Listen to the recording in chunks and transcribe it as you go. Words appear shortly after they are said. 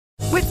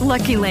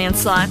Lucky Land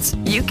Slots,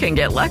 you can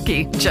get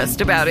lucky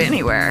just about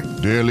anywhere.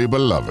 Dearly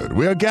beloved,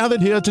 we are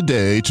gathered here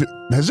today to...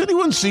 Has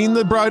anyone seen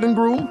the bride and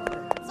groom?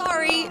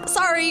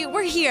 Sorry,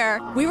 we're here.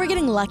 We were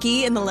getting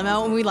lucky in the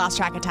limo and we lost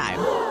track of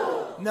time.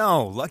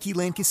 No, Lucky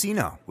Land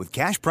Casino, with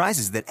cash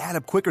prizes that add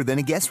up quicker than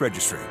a guest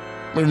registry.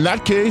 In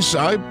that case,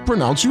 I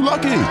pronounce you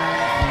lucky.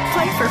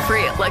 Play for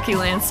free at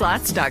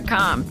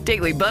LuckyLandSlots.com.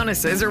 Daily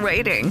bonuses are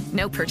waiting.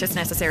 No purchase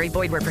necessary.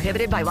 Void where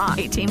prohibited by law.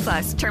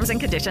 18+. Terms and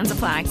conditions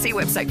apply. See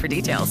website for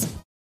details.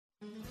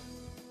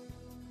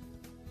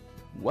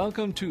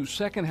 Welcome to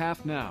Second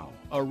Half Now,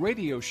 a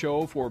radio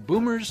show for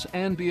boomers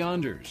and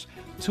beyonders.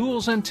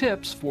 Tools and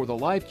tips for the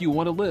life you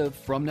want to live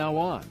from now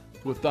on,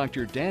 with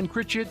Dr. Dan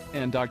Critchett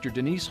and Dr.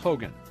 Denise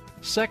Hogan.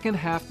 Second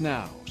Half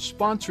Now,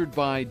 sponsored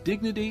by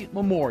Dignity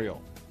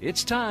Memorial.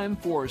 It's time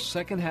for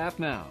Second Half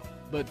Now.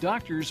 The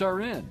doctors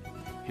are in.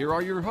 Here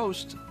are your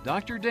hosts,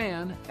 Dr.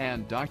 Dan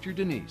and Dr.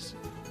 Denise.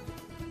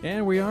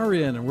 And we are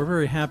in, and we're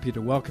very happy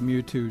to welcome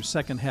you to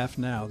Second Half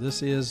Now.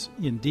 This is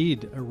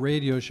indeed a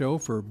radio show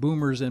for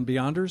boomers and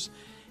beyonders,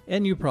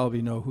 and you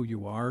probably know who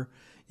you are.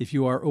 If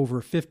you are over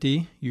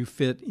 50, you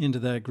fit into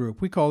that group.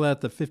 We call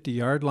that the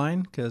 50-yard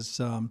line because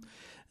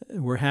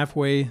we're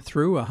halfway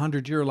through a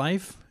 100-year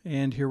life,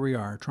 and here we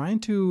are trying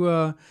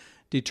to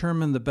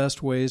determine the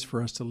best ways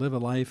for us to live a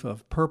life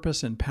of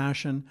purpose and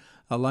passion,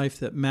 a life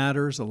that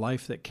matters, a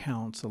life that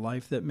counts, a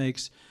life that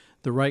makes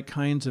the right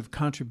kinds of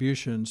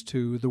contributions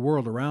to the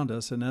world around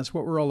us, and that's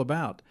what we're all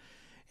about.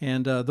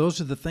 And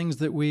those are the things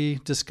that we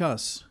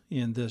discuss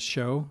in this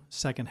show,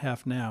 Second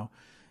Half Now,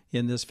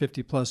 in this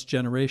 50-plus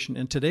generation.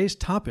 And today's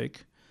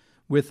topic,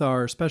 with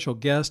our special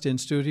guest in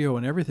studio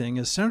and everything,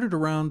 is centered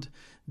around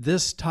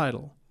this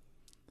title,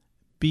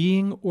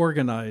 Being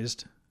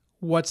Organized,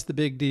 What's the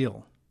Big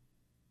Deal?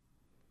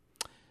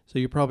 So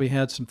you probably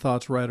had some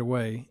thoughts right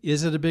away.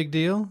 Is it a big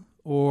deal,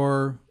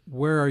 or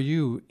where are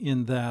you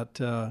in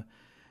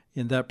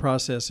that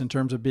process in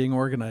terms of being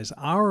organized?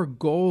 Our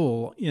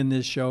goal in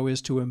this show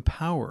is to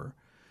empower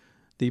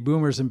the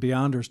boomers and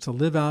beyonders to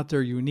live out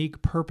their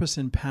unique purpose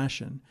and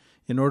passion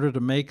in order to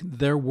make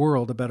their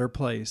world a better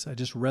place. I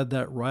just read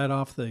that right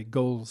off the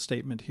goal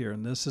statement here,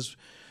 and this is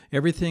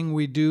everything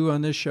we do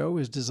on this show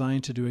is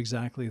designed to do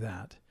exactly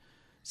that.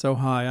 So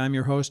hi, I'm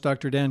your host,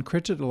 Dr. Dan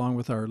Critchett, along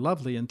with our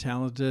lovely and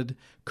talented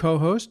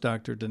co-host,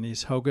 Dr.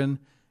 Denise Hogan.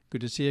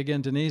 Good to see you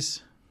again,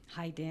 Denise.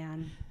 Hi,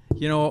 Dan.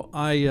 You know,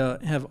 I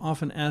have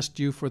often asked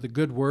you for the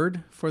good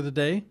word for the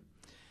day,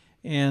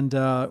 and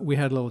we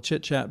had a little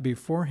chit-chat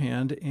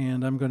beforehand,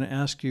 and I'm going to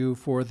ask you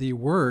for the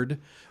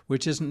word,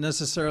 which isn't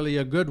necessarily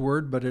a good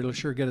word, but it'll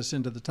sure get us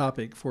into the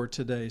topic for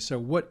today. So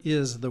what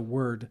is the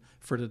word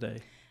for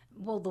today?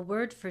 Well, the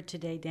word for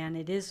today, Dan,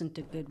 it isn't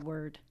a good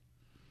word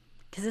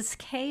because it's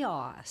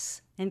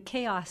chaos, and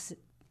chaos,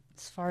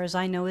 as far as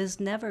I know, is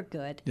never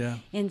good. Yeah.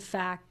 In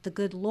fact, the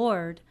good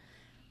Lord,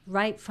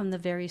 right from the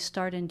very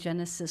start in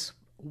Genesis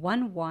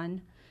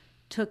 1:1,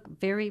 took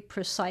very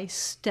precise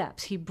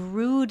steps. He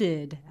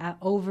brooded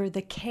over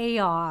the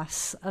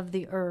chaos of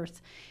the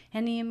earth,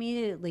 and he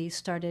immediately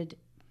started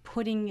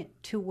putting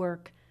to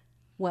work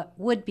what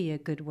would be a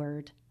good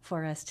word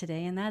for us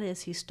today, and that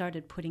is he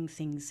started putting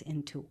things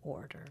into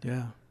order.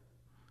 Yeah.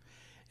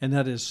 And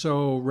that is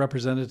so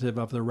representative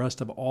of the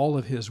rest of all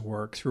of his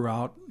work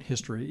throughout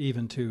history,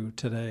 even to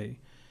today.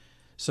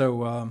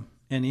 So,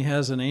 and he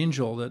has an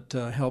angel that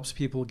helps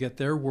people get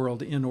their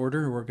world in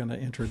order. We're going to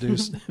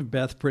introduce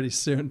Beth pretty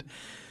soon.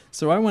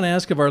 So I want to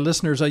ask of our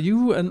listeners, are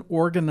you an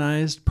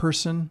organized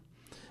person?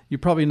 You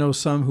probably know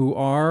some who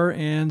are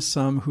and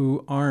some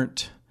who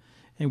aren't.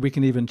 And we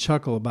can even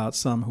chuckle about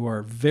some who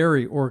are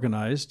very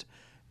organized,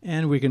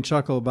 and we can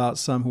chuckle about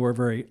some who are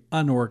very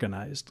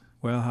unorganized.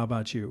 Well, how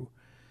about you?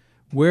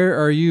 Where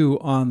are you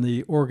on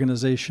the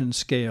organization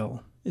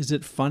scale? Is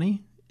it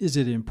funny? Is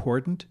it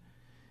important?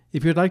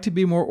 If you'd like to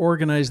be more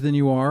organized than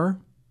you are,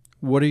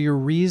 what are your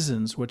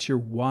reasons? What's your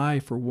why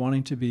for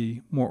wanting to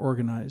be more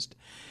organized?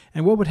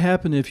 And what would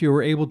happen if you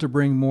were able to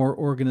bring more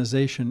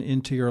organization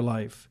into your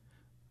life?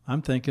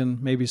 I'm thinking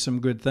maybe some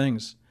good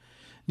things.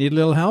 Need a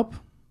little help?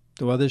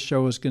 Well, this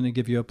show is going to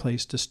give you a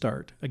place to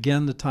start.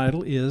 Again, the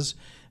title is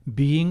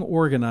Being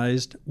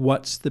Organized,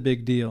 What's the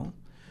Big Deal?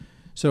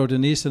 So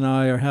Denise and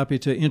I are happy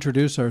to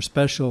introduce our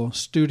special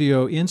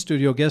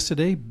in-studio guest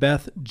today,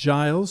 Beth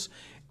Giles,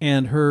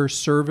 and her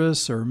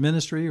service or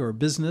ministry or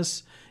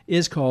business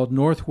is called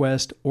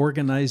Northwest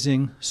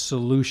Organizing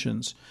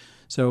Solutions.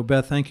 So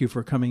Beth, thank you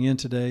for coming in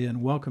today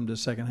and welcome to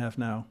Second Half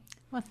Now.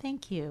 Well,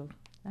 thank you.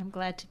 I'm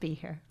glad to be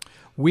here.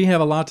 We have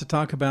a lot to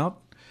talk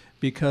about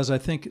because I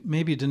think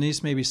maybe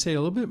Denise say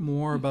a little bit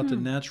more about the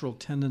natural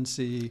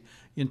tendency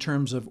in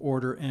terms of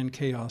order and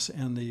chaos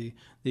and the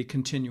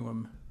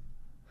continuum.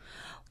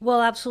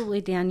 Well,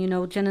 absolutely, Dan. You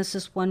know,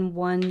 Genesis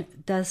 1:1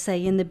 does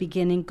say, in the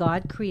beginning,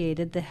 God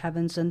created the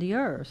heavens and the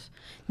earth.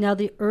 Now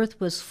the earth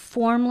was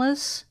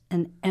formless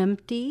and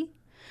empty.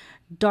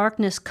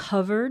 Darkness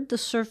covered the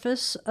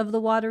surface of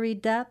the watery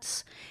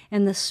depths,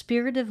 and the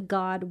Spirit of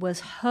God was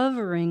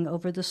hovering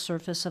over the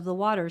surface of the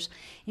waters.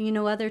 And you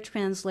know, other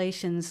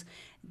translations,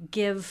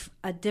 give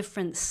a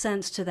different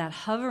sense to that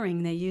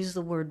hovering. They use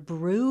the word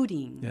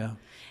brooding. Yeah.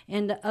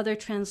 And other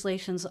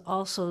translations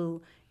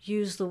also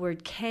use the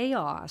word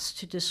chaos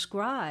to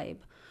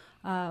describe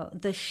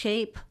the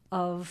shape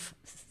of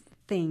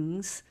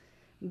things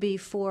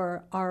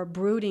before our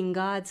brooding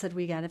God said,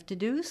 we got to have to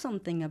do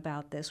something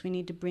about this. We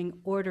need to bring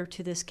order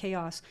to this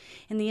chaos.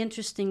 And the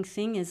interesting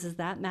thing is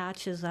that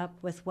matches up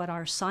with what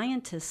our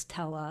scientists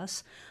tell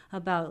us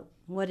about,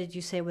 what did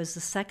you say was the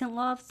second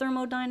law of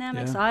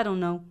thermodynamics? Yeah. I don't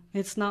know.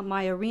 It's not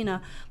my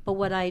arena. But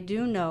what I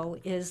do know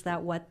is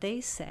that what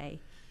they say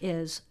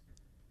is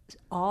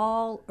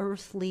all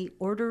earthly,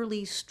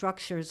 orderly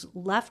structures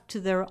left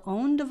to their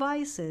own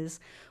devices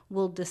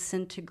will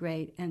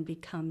disintegrate and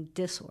become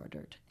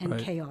disordered and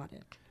Right.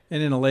 chaotic.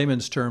 And in a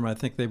layman's term, I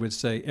think they would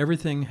say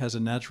everything has a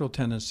natural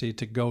tendency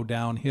to go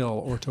downhill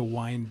or to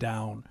wind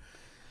down.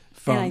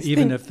 From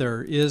even if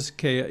there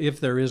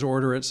is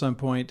order at some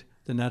point,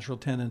 the natural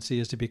tendency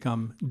is to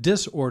become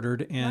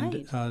disordered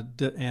and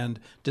Right. And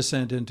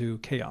descend into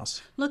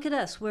chaos. Look at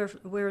us. We're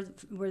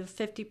the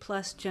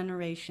 50-plus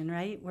generation,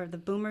 right? We're the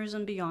boomers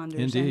and beyonders.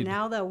 Indeed. And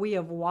now that we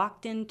have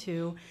walked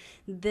into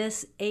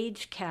this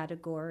age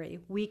category,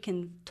 we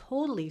can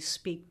totally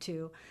speak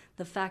to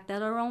the fact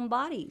that our own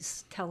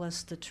bodies tell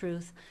us the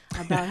truth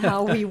about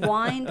how we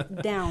wind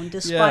down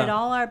despite Yeah.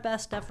 all our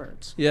best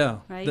efforts. Yeah,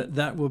 Right?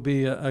 that will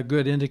be a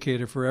good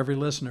indicator for every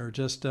listener.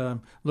 Just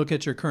look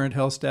at your current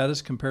health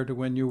status compared to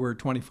when you were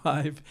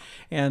 25,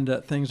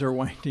 and things are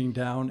winding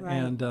down. Right.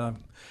 And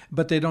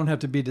but they don't have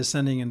to be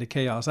descending into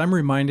chaos. I'm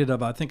reminded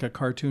of, I think, a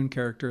cartoon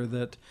character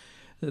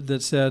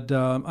that said,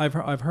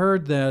 I've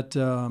heard that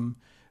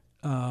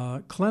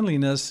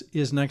cleanliness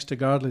is next to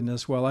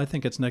godliness. Well, I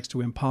think it's next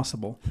to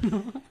impossible.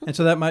 And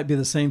so that might be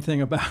the same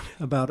thing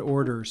about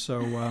order.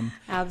 So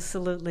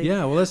Absolutely.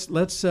 yeah, well,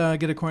 let's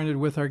get acquainted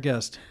with our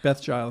guest,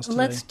 Beth Giles, today.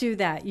 Let's do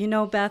that. You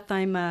know, Beth,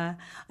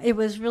 it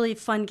was really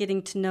fun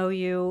getting to know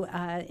you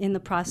in the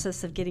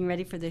process of getting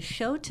ready for this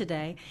show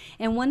today.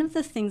 And one of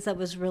the things that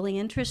was really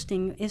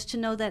interesting is to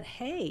know that,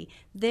 hey,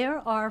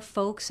 there are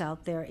folks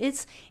out there.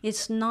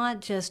 It's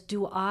not just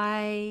am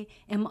I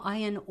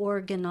an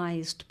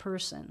organized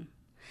person?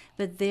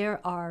 But there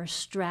are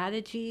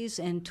strategies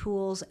and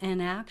tools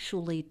and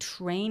actually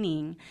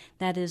training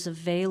that is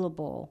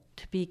available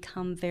to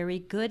become very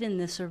good in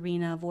this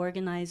arena of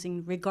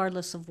organizing,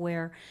 regardless of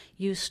where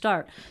you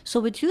start. So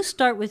would you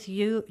start with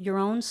your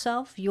own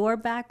self, your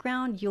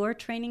background, your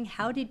training?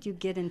 How did you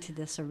get into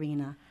this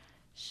arena?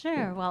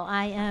 Sure. Well,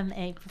 I am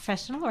a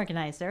professional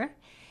organizer,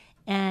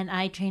 and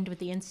I trained with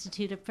the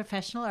Institute of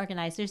Professional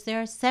Organizers.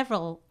 There are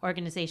several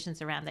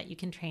organizations around that you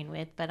can train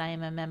with, but I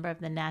am a member of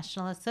the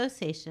National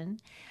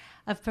Association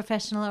of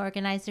Professional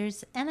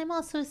Organizers, and I'm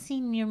also a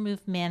senior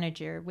move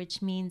manager,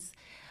 which means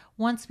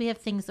once we have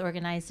things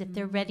organized, if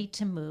they're ready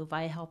to move,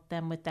 I help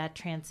them with that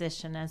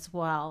transition as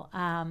well.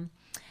 I'm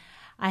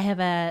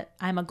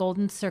a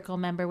Golden Circle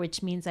member,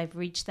 which means I've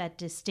reached that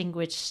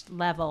distinguished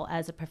level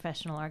as a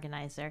professional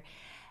organizer.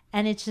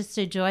 And it's just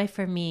a joy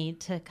for me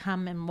to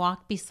come and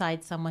walk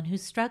beside someone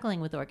who's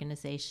struggling with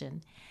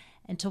organization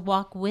and to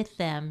walk with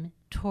them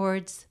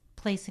towards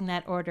placing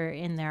that order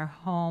in their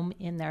home,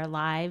 in their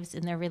lives,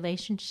 in their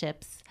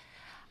relationships,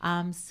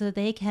 so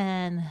they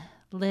can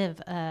live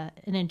an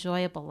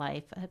enjoyable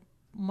life, a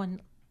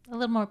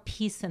little more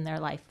peace in their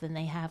life than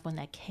they have when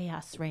that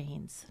chaos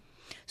reigns.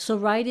 So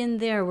right in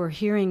there, we're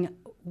hearing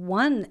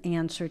one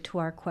answer to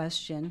our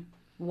question,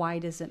 why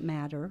does it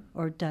matter?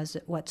 Or does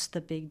it? What's the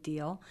big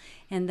deal?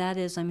 And that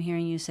is, I'm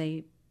hearing you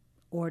say,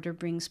 order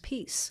brings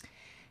peace.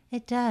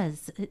 It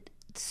does.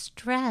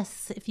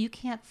 Stress, if you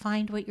can't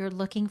find what you're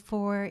looking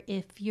for,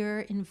 if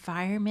your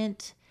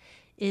environment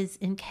is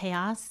in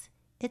chaos,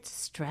 it's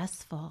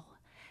stressful.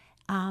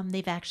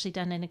 They've actually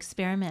done an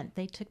experiment.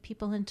 They took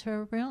people into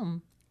a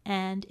room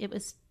and it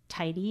was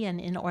tidy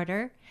and in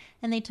order,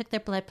 and they took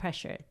their blood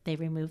pressure. They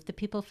removed the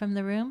people from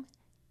the room,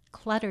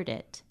 cluttered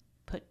it,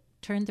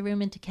 turned the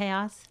room into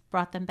chaos,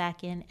 brought them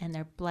back in, and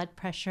their blood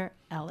pressure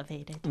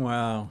elevated.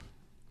 Wow,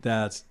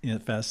 that's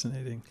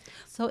fascinating.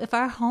 So if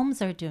our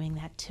homes are doing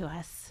that to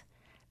us,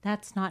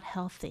 that's not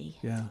healthy.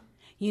 Yeah.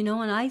 You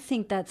know, and I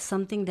think that's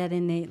something that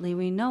innately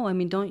we know. I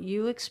mean, don't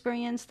you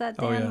experience that,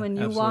 Dan? Oh, yeah, when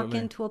you walk absolutely.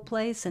 into a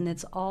place and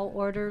it's all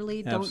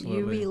orderly, don't you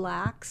Absolutely.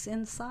 relax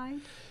inside?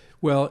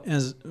 Well,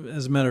 as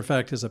a matter of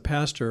fact, as a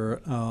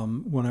pastor,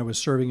 when I was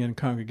serving in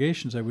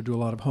congregations, I would do a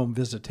lot of home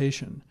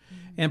visitation,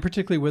 and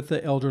particularly with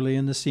the elderly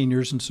and the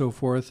seniors and so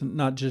forth, and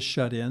not just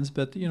shut-ins,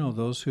 but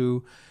those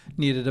who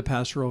needed a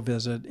pastoral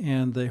visit,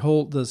 and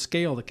the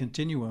scale, the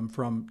continuum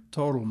from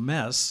total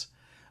mess,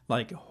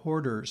 like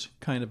hoarders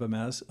kind of a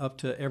mess, up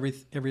to every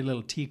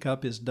little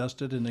teacup is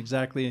dusted and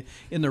exactly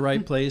in the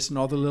right place, and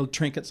all the little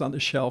trinkets on the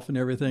shelf and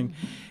everything,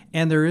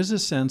 and there is a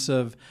sense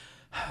of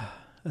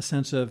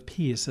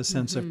peace, a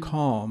sense of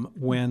calm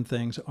when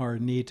things are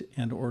neat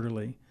and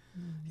orderly.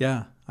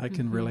 Yeah, I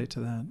can relate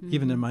to that,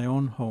 even in my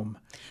own home.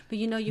 But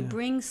you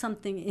bring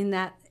something in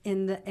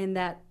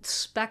that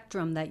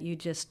spectrum that you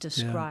just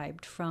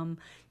described, from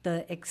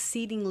the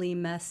exceedingly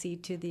messy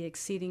to the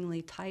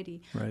exceedingly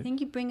tidy. Right. I think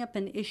you bring up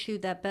an issue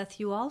that, Beth,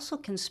 you also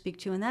can speak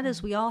to, and that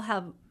is we all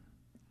have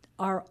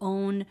our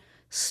own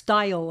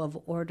style of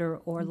order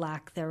or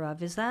lack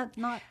thereof. Is that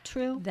not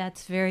true?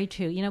 That's very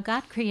true.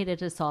 God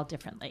created us all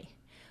differently.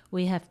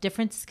 We have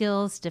different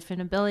skills,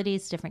 different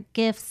abilities, different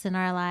gifts in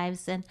our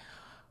lives, and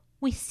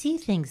we see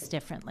things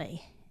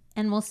differently,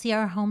 and we'll see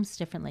our homes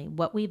differently.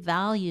 What we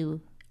value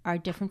are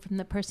different from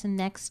the person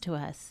next to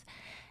us.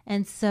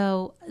 And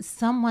so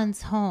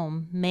someone's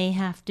home may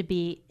have to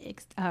be,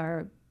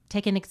 or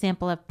take an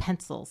example of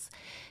pencils.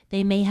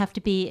 They may have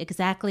to be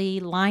exactly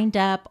lined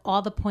up,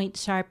 all the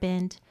points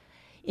sharpened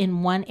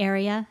in one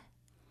area,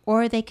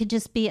 or they could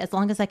just be, as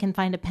long as I can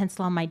find a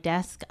pencil on my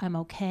desk, I'm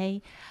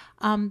okay.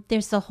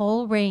 There's a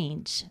whole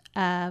range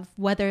of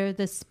whether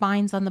the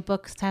spines on the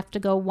books have to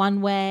go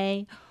one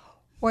way,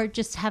 or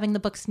just having the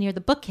books near the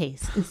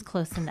bookcase is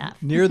close enough.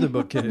 Near the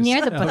bookcase.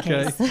 Near the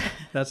bookcase. Okay.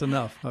 That's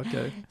enough.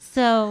 Okay.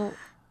 So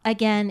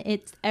again,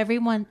 it's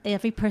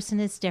every person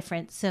is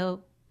different.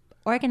 So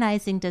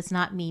organizing does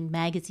not mean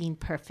magazine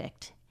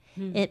perfect.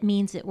 It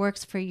means it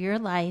works for your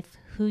life,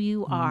 who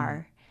you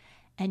are,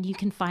 and you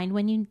can find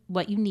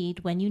what you need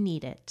when you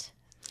need it.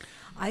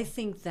 I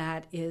think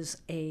that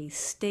is a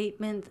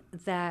statement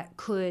that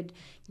could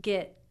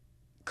get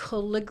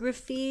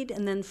calligraphied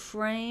and then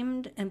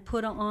framed and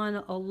put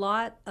on a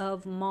lot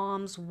of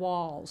moms'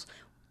 walls.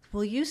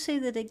 Will you say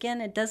that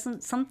again? It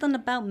doesn't, something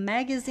about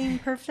magazine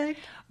perfect?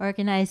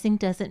 Organizing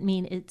doesn't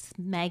mean it's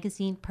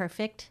magazine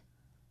perfect.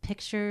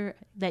 Picture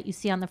that you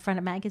see on the front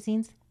of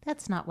magazines,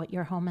 that's not what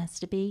your home has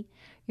to be.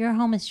 Your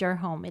home is your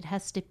home. It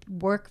has to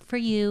work for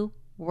you,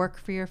 work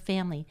for your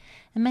family.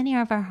 And many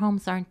of our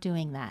homes aren't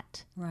doing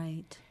that.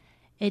 Right.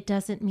 It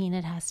doesn't mean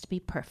it has to be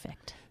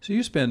perfect. So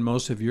you spend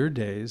most of your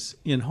days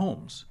in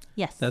homes.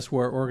 Yes. That's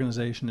where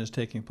organization is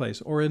taking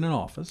place, or in an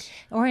office.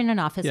 Or in an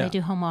office. Yeah. I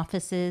do home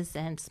offices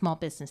and small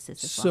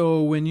businesses as well.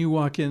 So when you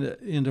walk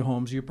into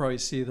homes, you probably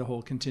see the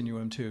whole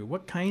continuum too.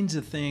 What kinds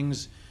of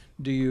things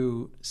do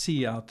you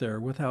see out there,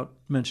 without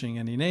mentioning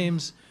any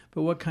names,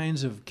 but what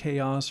kinds of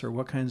chaos, or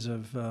what kinds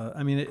of,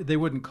 they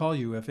wouldn't call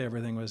you if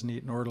everything was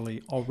neat and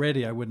orderly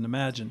already, I wouldn't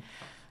imagine.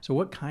 So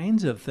what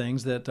kinds of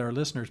things that our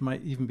listeners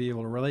might even be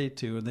able to relate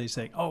to, and they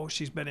say, oh,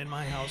 she's been in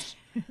my house?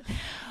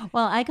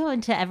 Well, I go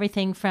into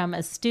everything from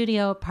a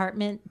studio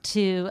apartment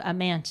to a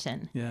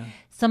mansion. Yeah.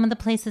 Some of the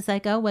places I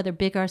go, whether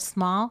big or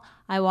small,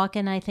 I walk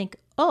in and I think,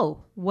 oh,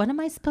 what am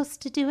I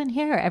supposed to do in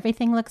here?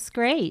 Everything looks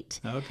great.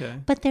 Okay.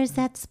 But there's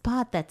that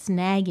spot that's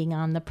nagging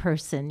on the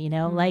person,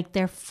 like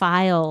their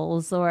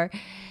files or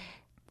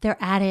their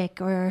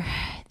attic, or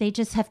they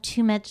just have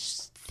too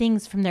much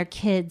things from their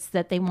kids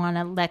that they want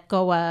to let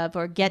go of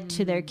or get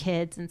to their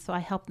kids. And so I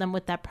help them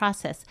with that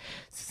process.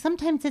 So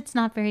sometimes it's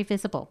not very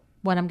visible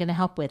what I'm going to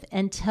help with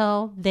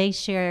until they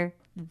share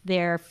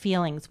their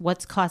feelings,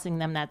 what's causing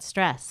them that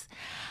stress.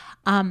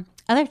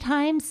 Other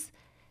times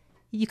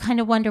you kind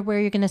of wonder where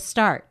you're going to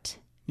start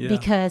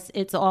because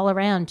it's all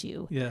around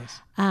you. Yes.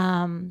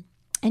 And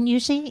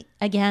usually,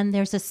 again,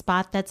 there's a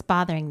spot that's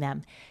bothering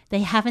them.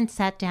 They haven't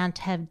sat down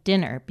to have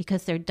dinner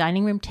because their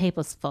dining room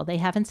table's full. They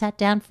haven't sat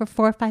down for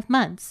 4 or 5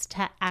 months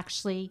to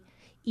actually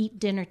eat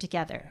dinner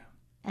together.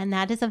 And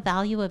that is a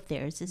value of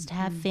theirs, is to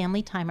have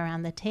family time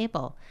around the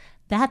table.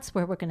 That's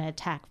where we're going to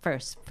attack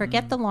first.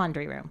 Forget the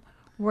laundry room.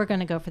 We're going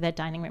to go for that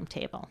dining room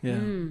table. Yeah.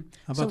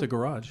 How about the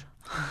garage?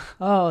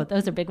 Oh,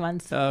 those are big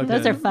ones. Okay.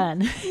 Those are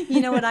fun.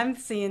 You know what I'm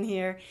seeing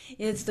here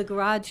is the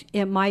garage.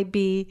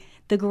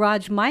 The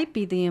garage might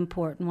be the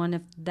important one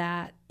if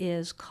that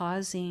is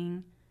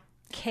causing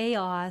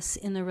chaos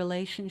in the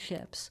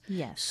relationships.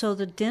 Yes. So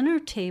the dinner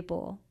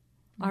table,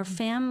 our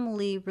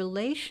family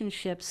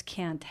relationships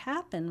can't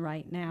happen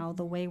right now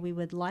the way we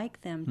would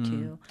like them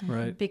to.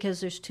 Right. Because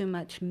there's too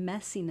much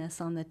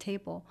messiness on the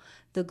table.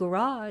 The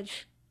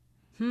garage,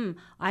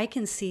 I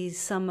can see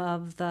some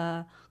of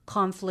the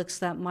conflicts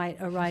that might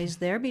arise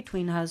there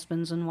between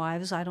husbands and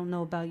wives. I don't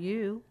know about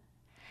you.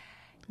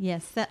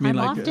 Yes, I'm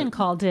often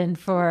called in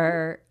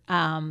for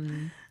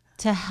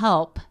to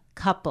help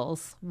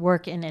couples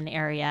work in an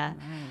area.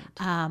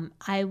 Right.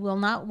 I will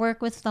not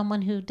work with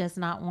someone who does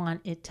not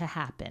want it to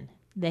happen.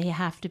 They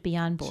have to be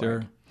on board.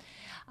 Sure.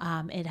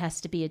 It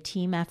has to be a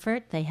team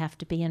effort. They have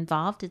to be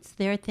involved. It's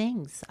their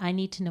things. I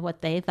need to know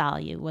what they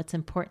value, what's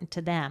important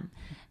to them,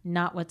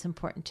 not what's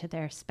important to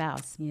their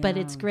spouse. Yeah. But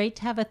it's great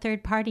to have a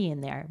third party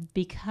in there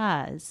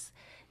because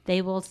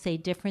they will say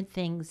different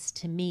things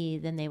to me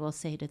than they will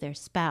say to their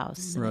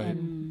spouse, right,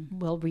 and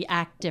will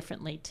react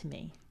differently to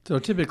me. So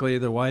typically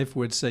the wife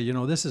would say,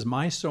 this is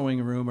my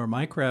sewing room or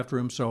my craft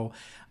room, so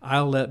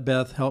I'll let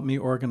Beth help me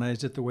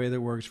organize it the way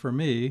that works for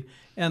me.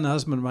 And the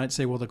husband might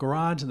say, well, the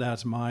garage,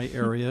 that's my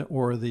area,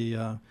 or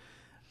the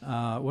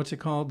what's it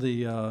called?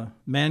 The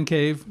man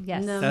cave?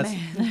 Yes.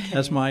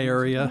 That's my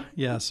area.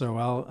 Yeah, so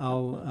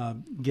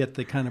I'll get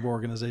the kind of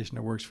organization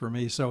that works for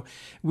me. So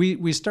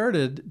we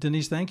started,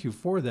 Denise, thank you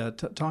for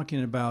that,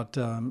 talking about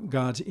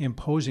God's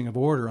imposing of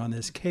order on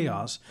this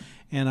chaos.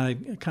 And I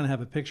kind of have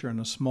a picture on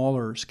a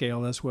smaller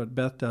scale. That's what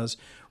Beth does.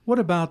 What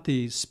about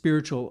the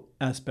spiritual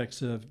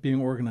aspects of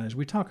being organized?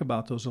 We talk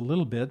about those a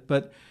little bit,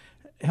 but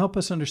help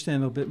us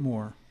understand a little bit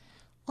more.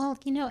 Well,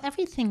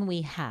 everything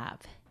we have,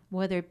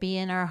 whether it be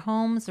in our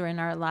homes or in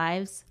our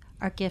lives,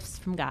 are gifts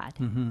from God.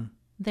 Mm-hmm.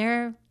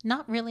 They're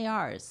not really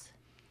ours.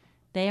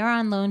 They are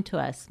on loan to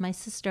us. My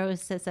sister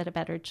always says that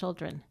about her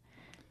children.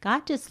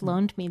 God just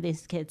loaned me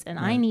these kids, and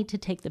I need to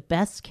take the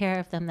best care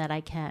of them that I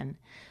can.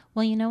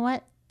 Well, you know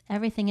what?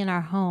 Everything in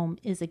our home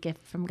is a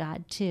gift from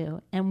God,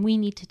 too, and we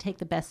need to take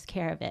the best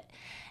care of it.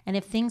 And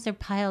if things are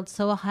piled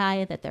so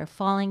high that they're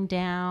falling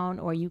down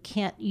or you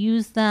can't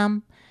use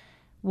them,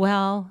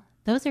 well,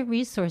 those are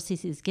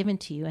resources He's given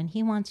to you, and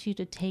He wants you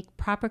to take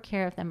proper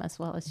care of them as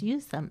well as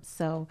use them.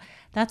 So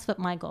that's what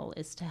my goal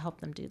is, to help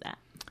them do that.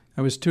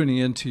 I was tuning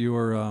into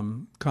your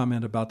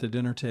comment about the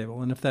dinner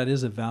table, and if that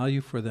is a value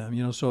for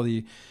them, so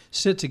you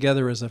sit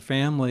together as a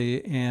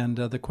family, and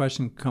the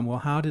question can come, well,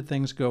 how did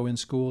things go in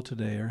school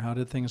today, or how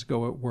did things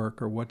go at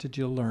work, or what did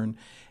you learn?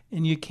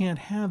 And you can't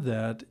have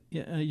that,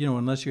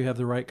 unless you have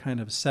the right kind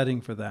of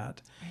setting for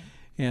that. Right.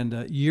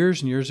 And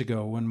years and years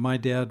ago, when my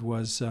dad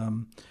was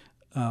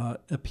a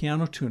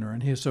piano tuner,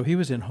 and he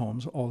was in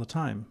homes all the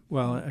time,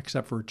 well,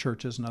 except for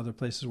churches and other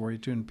places where he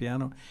tuned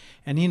piano,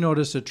 and he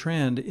noticed a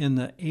trend in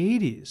the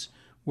 80s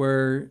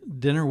where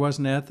dinner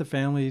wasn't at the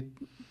family,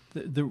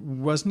 there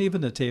wasn't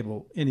even a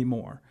table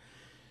anymore.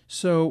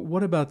 So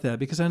what about that?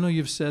 Because I know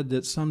you've said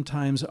that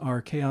sometimes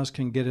our chaos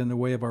can get in the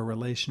way of our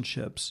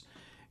relationships.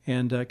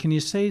 And can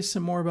you say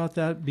some more about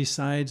that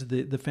besides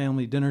the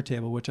family dinner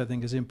table, which I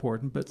think is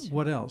important, but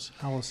what else?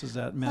 How else is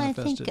that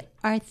manifested? Well, I think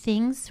our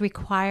things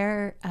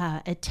require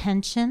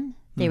attention.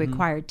 They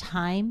require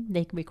time.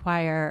 They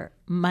require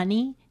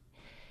money.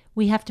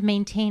 We have to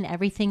maintain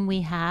everything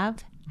we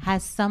have,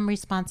 has some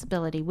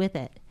responsibility with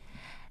it.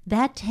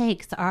 That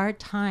takes our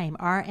time,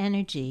 our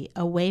energy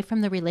away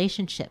from the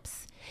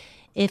relationships.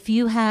 If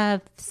you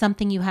have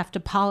something you have to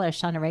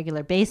polish on a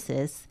regular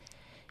basis,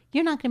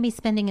 you're not going to be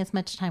spending as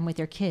much time with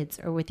your kids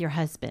or with your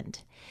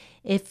husband.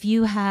 If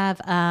you have,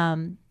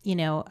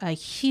 a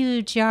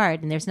huge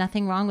yard, and there's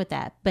nothing wrong with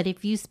that, but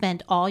if you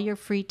spend all your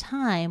free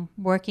time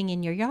working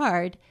in your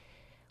yard,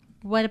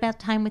 what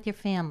about time with your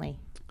family?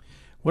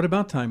 What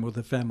about time with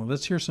the family?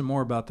 Let's hear some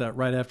more about that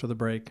right after the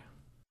break.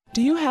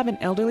 Do you have an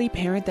elderly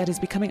parent that is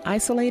becoming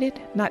isolated,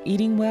 not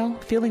eating well,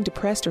 feeling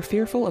depressed or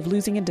fearful of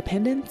losing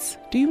independence?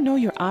 Do you know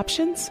your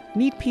options?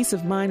 Need peace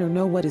of mind or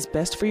know what is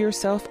best for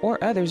yourself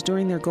or others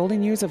during their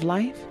golden years of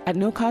life? At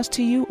no cost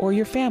to you or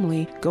your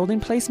family, Golden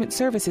Placement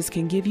Services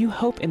can give you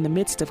hope in the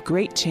midst of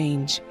great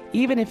change.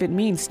 Even if it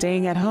means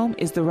staying at home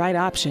is the right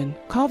option.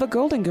 Call the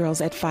Golden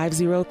Girls at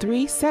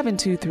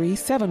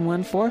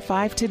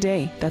 503-723-7145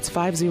 today. That's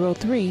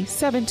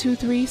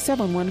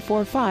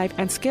 503-723-7145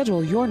 and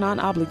schedule your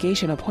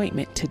non-obligation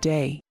appointment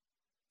today.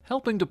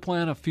 Helping to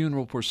plan a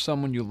funeral for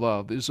someone you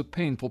love is a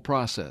painful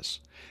process.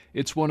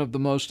 It's one of the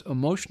most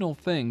emotional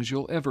things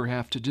you'll ever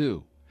have to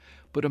do.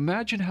 But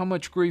imagine how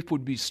much grief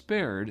would be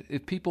spared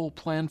if people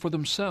planned for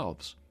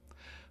themselves.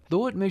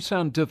 Though it may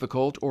sound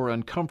difficult or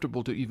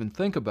uncomfortable to even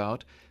think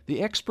about,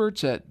 the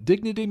experts at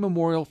Dignity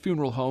Memorial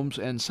Funeral Homes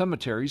and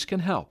Cemeteries can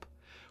help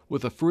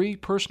with a free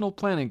personal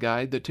planning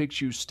guide that takes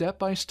you step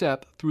by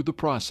step through the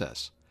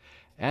process.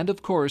 And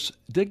of course,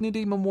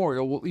 Dignity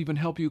Memorial will even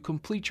help you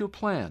complete your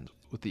plan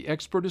with the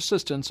expert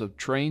assistance of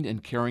trained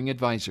and caring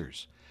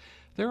advisors.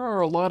 There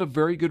are a lot of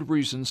very good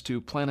reasons to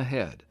plan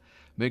ahead.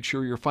 Make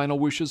sure your final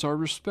wishes are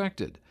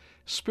respected,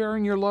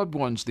 sparing your loved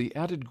ones the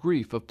added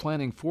grief of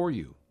planning for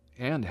you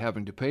and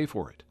having to pay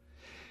for it.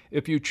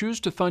 If you choose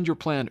to fund your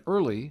plan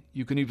early,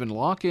 you can even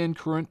lock in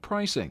current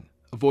pricing,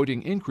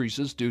 avoiding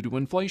increases due to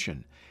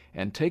inflation,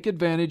 and take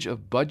advantage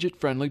of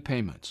budget-friendly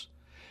payments.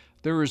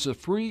 There is a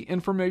free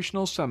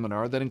informational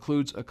seminar that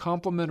includes a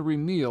complimentary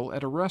meal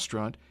at a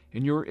restaurant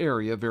in your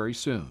area very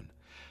soon.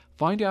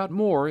 Find out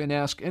more and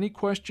ask any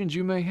questions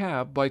you may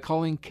have by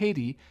calling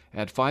Katie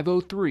at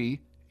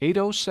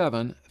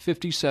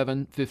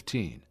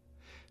 503-807-5715.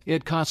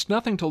 It costs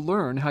nothing to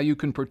learn how you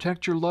can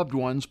protect your loved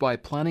ones by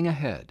planning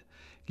ahead.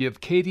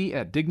 Give Katie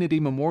at Dignity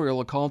Memorial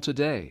a call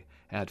today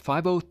at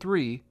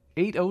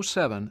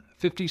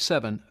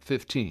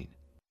 503-807-5715.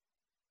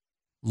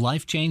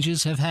 Life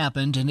changes have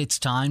happened and it's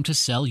time to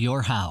sell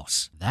your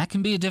house. That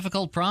can be a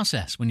difficult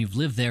process when you've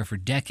lived there for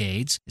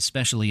decades,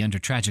 especially under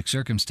tragic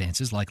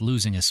circumstances like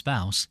losing a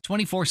spouse.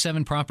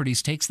 24/7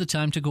 Properties takes the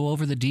time to go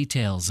over the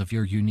details of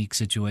your unique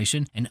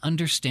situation and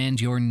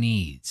understand your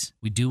needs.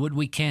 We do what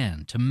we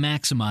can to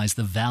maximize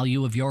the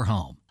value of your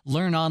home.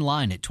 Learn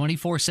online at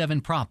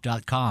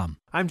 247prop.com.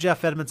 I'm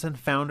Jeff Edmondson,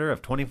 founder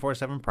of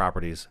 24/7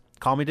 Properties.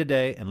 Call me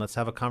today and let's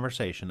have a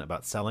conversation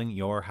about selling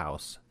your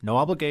house. No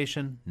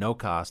obligation, no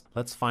cost.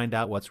 Let's find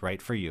out what's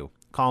right for you.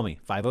 Call me,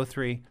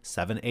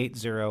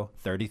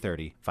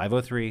 503-780-3030,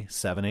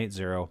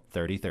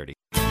 503-780-3030.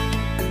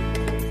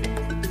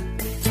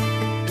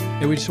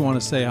 And we just want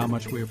to say how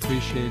much we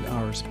appreciate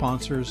our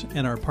sponsors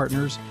and our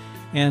partners.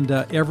 And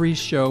every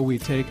show we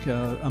take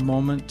a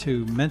moment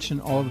to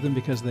mention all of them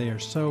because they are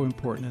so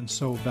important and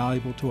so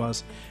valuable to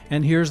us.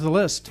 And here's the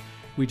list.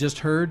 We just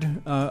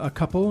heard a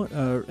couple,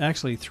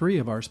 actually 3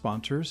 of our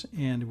sponsors,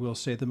 and we'll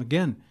say them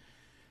again.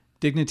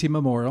 Dignity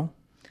Memorial,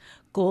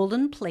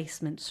 Golden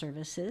Placement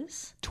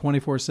Services,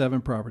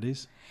 24/7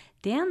 Properties,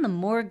 Dan the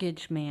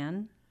Mortgage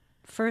Man,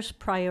 First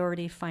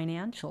Priority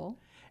Financial,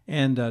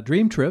 and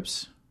Dream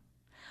Trips,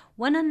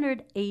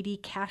 180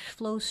 Cash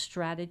Flow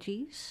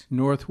Strategies,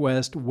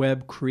 Northwest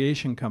Web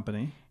Creation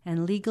Company,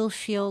 and Legal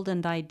Shield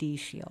and ID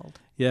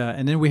Shield. Yeah,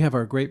 and then we have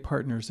our great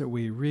partners that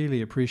we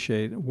really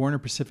appreciate, Warner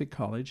Pacific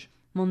College,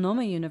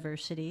 Multnomah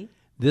University,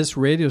 this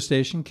radio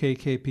station,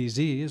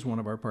 KKPZ, is one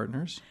of our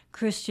partners,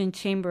 Christian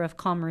Chamber of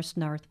Commerce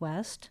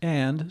Northwest,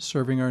 and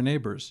Serving Our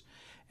Neighbors.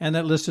 And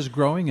that list is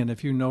growing, and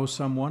if you know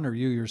someone or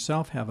you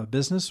yourself have a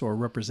business or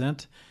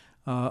represent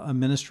a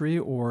ministry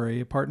or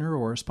a partner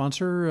or a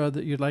sponsor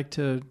that you'd like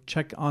to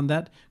check on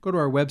that, go to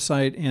our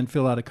website and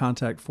fill out a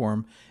contact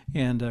form,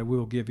 and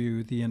we'll give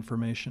you the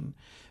information.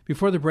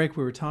 Before the break,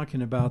 we were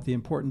talking about the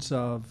importance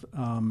of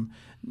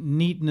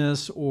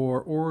neatness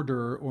or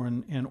order or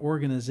an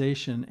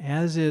organization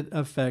as it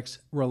affects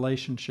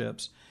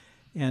relationships.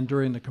 And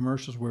during the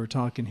commercials, we were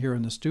talking here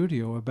in the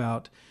studio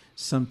about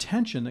some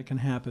tension that can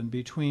happen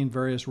between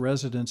various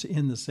residents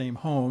in the same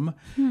home,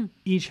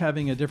 each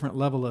having a different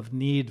level of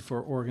need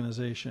for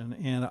organization.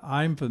 And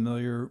I'm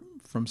familiar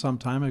from some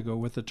time ago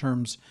with the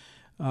terms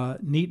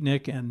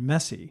neatnik and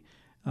messy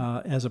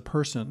as a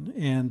person.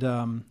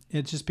 And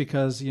it's just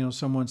because,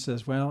 someone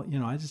says, well,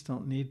 I just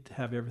don't need to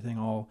have everything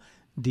all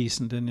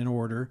decent and in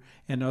order.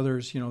 And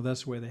others,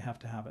 that's the way they have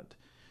to have it.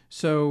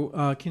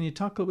 So can you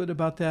talk a little bit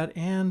about that,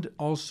 and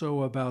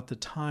also about the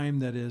time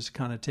that is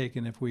kind of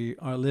taken if we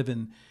are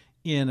living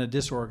in a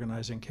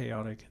disorganized and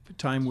chaotic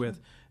time with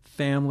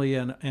family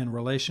and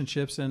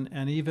relationships,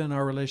 and even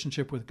our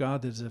relationship with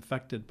God that is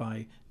affected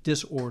by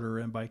disorder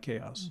and by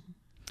chaos? Mm-hmm.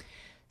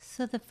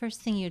 So the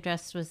first thing you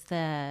addressed was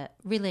the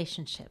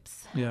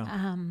relationships.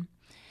 Yeah.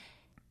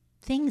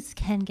 Things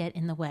can get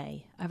in the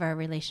way of our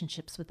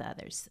relationships with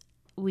others.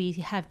 We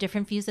have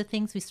different views of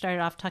things. We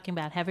started off talking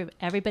about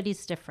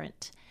everybody's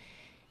different.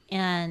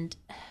 And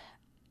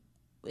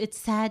it's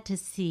sad to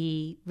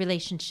see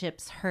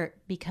relationships hurt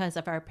because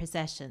of our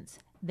possessions.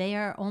 They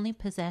are only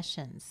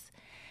possessions.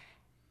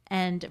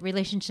 And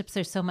relationships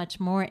are so much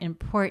more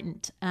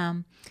important.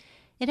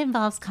 It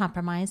involves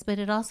compromise, but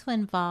it also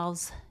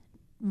involves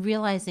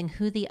realizing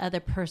who the other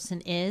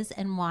person is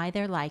and why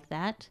they're like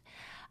that.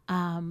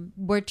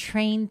 We're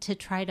trained to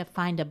try to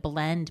find a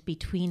blend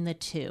between the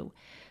two,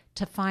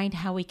 to find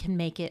how we can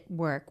make it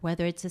work,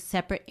 whether it's a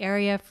separate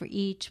area for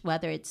each,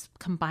 whether it's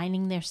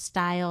combining their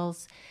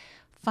styles,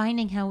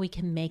 finding how we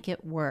can make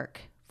it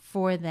work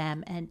for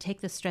them and take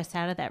the stress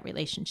out of that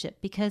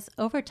relationship, because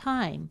over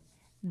time,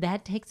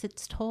 that takes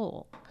its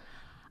toll.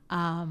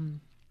 And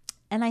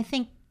I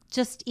think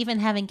just even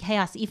having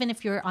chaos, even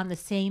if you're on the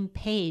same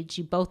page,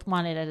 you both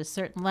want it at a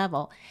certain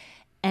level,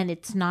 and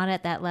it's not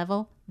at that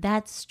level,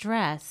 that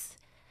stress,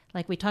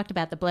 like we talked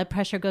about, the blood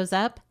pressure goes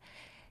up,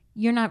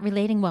 you're not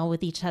relating well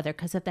with each other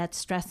because of that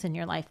stress in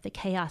your life, the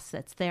chaos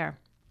that's there.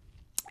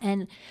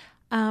 And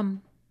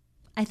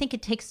I think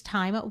it takes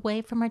time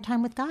away from our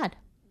time with God.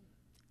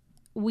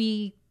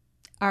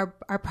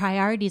 Our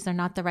priorities are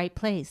not the right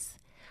place.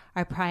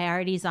 Our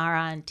priorities are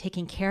on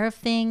taking care of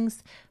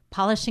things,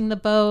 polishing the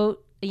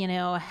boat,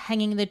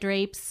 hanging the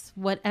drapes,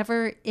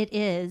 whatever it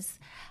is.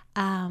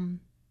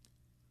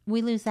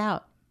 We lose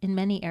out in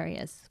many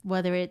areas,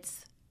 whether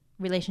it's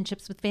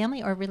relationships with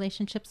family or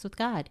relationships with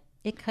God.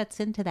 It cuts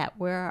into that.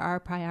 Where are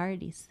our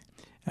priorities?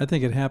 I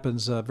think it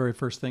happens very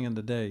first thing in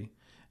the day.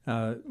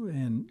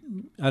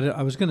 And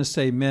I was going to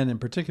say men in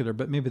particular,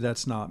 but maybe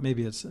that's not.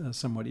 Maybe it's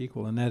somewhat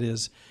equal, and that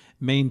is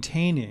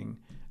maintaining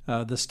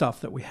the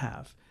stuff that we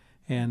have.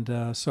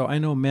 And so I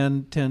know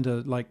men tend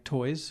to like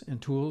toys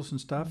and tools and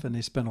stuff, and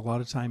they spend a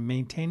lot of time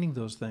maintaining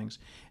those things.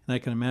 And I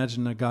can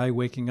imagine a guy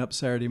waking up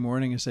Saturday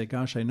morning and say,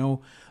 gosh, I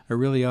know I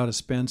really ought to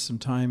spend some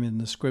time in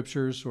the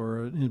scriptures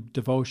or in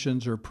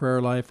devotions or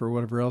prayer life or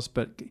whatever else.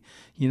 But,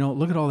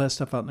 look at all that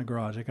stuff out in the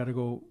garage. I got to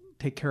go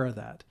take care of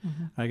that.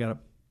 Mm-hmm. I got to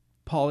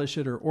polish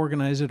it or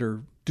organize it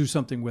or do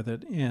something with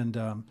it.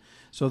 And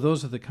so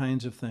those are the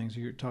kinds of things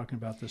you're talking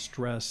about, the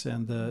stress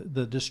and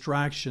the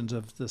distractions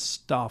of the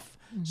stuff,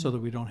 mm-hmm. so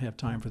that we don't have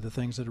time for the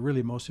things that are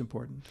really most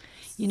important.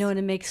 What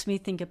it makes me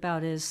think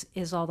about is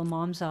all the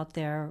moms out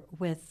there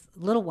with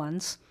little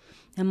ones,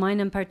 and mine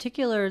in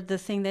particular, the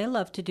thing they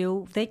love to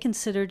do, they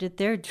considered it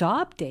their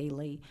job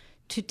daily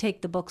to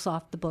take the books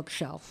off the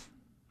bookshelf,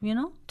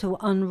 to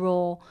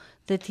unroll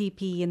the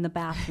TP in the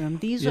bathroom.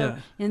 These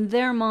are, in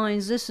their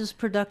minds, this is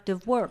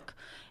productive work.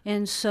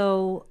 And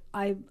so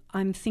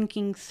I'm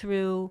thinking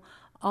through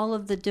all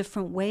of the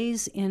different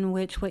ways in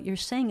which what you're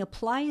saying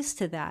applies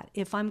to that.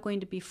 If I'm going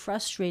to be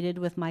frustrated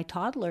with my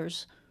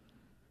toddlers,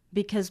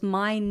 because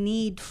my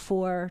need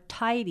for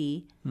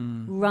tidy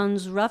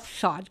runs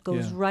roughshod,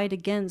 goes right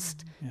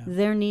against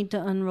their need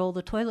to unroll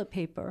the toilet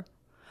paper.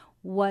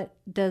 What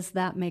does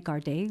that make our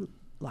day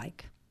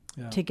like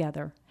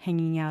together,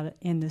 hanging out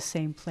in the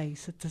same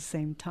place at the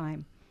same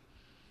time?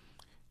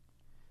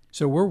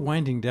 So we're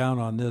winding down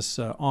on this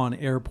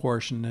on-air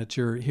portion that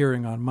you're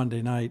hearing on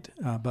Monday night,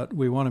 but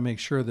we want to make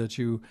sure that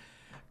you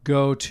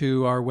go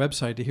to our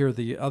website to hear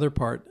the other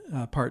part,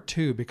 part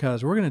 2,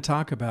 because we're going to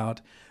talk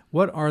about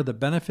what are the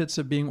benefits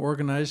of being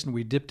organized, and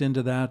we dipped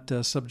into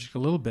that subject a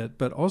little bit,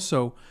 but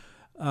also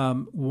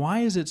why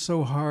is it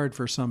so hard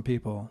for some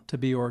people to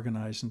be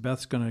organized? And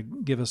Beth's going to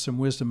give us some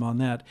wisdom on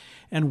that.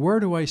 And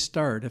where do I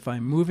start? If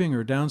I'm moving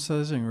or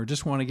downsizing or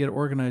just want to get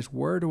organized,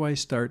 where do I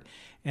start?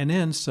 And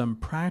then some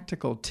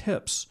practical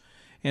tips.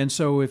 And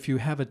so if you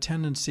have a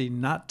tendency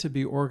not to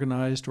be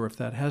organized, or if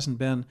that hasn't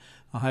been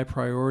a high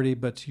priority,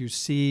 but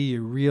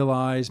you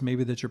realize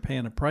maybe that you're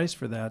paying a price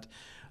for that,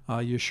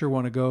 you sure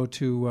want to go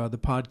to the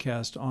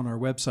podcast on our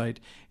website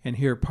and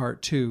hear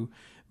part 2.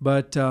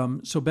 But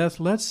so Beth,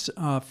 let's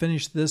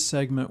finish this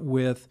segment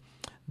with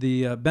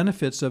the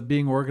benefits of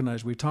being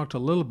organized. We talked a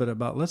little bit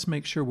about, let's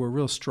make sure we're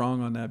real strong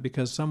on that,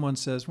 because someone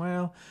says,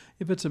 well,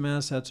 if it's a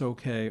mess, that's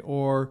okay.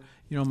 Or,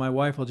 my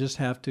wife will just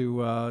have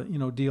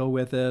to, deal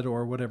with it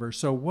or whatever.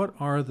 So what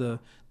are the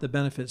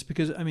benefits?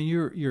 Because,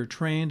 you're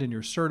trained and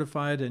you're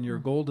certified and you're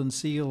Golden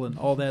Seal and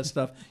all that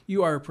stuff.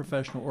 You are a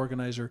professional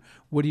organizer.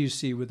 What do you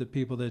see with the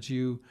people that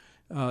you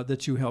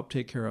help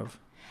take care of?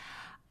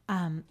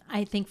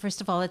 I think,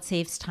 first of all, it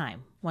saves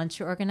time. Once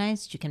you're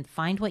organized, you can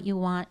find what you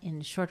want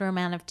in a shorter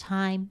amount of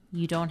time.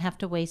 You don't have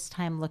to waste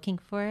time looking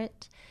for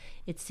it.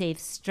 It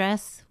saves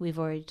stress. We've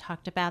already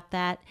talked about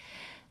that.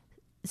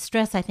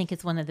 Stress, I think,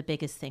 is one of the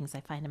biggest things I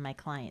find in my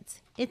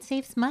clients. It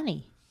saves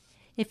money.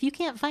 If you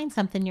can't find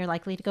something, you're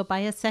likely to go buy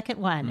a second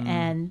one,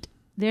 and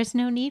there's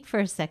no need for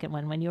a second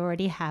one when you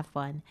already have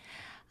one.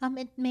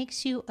 It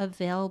makes you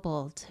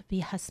available to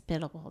be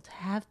hospitable, to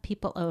have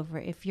people over.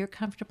 If you're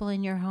comfortable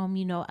in your home,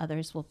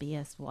 others will be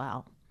as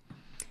well.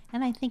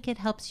 And I think it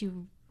helps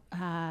you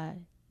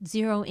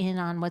zero in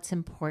on what's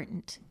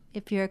important.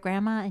 If you're a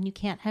grandma and you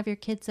can't have your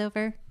kids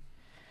over,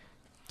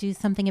 do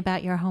something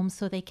about your home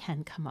so they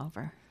can come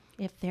over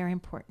if they're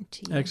important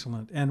to you.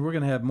 Excellent. And we're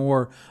going to have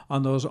more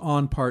on those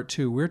on part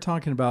 2. We're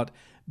talking about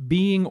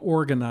being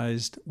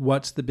organized.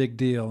 What's the big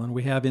deal? And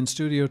we have in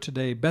studio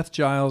today Beth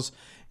Giles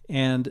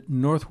and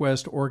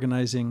Northwest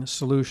Organizing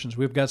Solutions.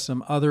 We've got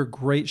some other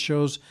great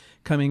shows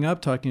coming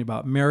up, talking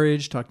about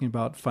marriage, talking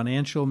about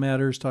financial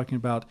matters,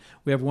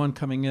 we have one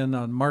coming in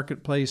on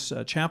Marketplace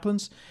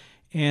Chaplains,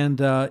 and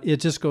it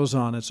just goes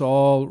on. It's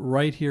all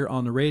right here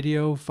on the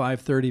radio,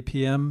 5:30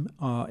 p.m.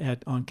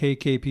 On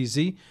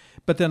KKPZ,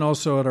 but then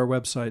also at our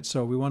website.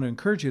 So we want to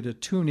encourage you to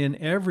tune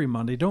in every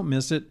Monday. Don't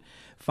miss it,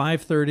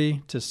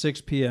 5:30 to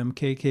 6 p.m.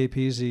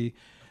 KKPZ.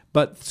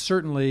 But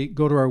certainly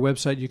go to our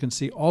website. You can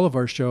see all of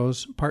our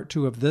shows, part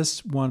 2 of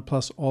this one,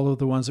 plus all of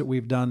the ones that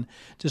we've done.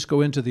 Just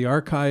go into the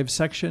archive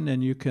section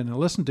and you can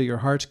listen to your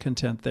heart's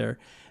content there.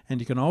 And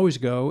you can always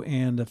go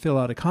and fill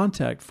out a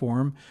contact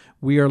form.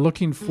 We are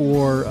looking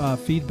for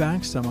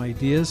feedback, some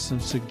ideas,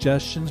 some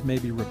suggestions,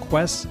 maybe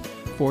requests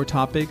for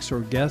topics or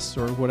guests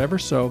or whatever.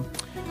 So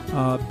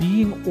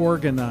being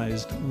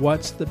organized,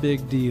 what's the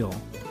big deal?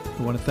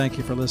 I want to thank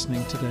you for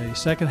listening today.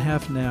 Second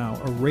Half Now,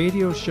 a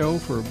radio show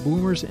for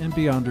boomers and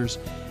beyonders.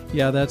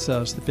 Yeah, that's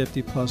us, the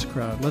 50-plus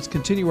crowd. Let's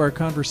continue our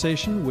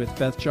conversation with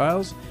Beth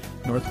Giles,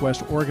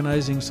 Northwest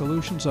Organizing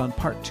Solutions, on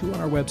part 2 on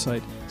our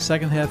website,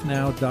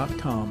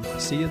 secondhalfnow.com.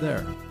 See you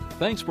there.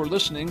 Thanks for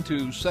listening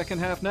to Second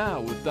Half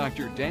Now with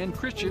Dr. Dan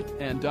Critchett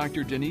and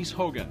Dr. Denise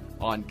Hogan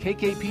on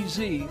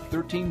KKPZ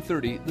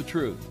 1330 The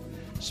Truth.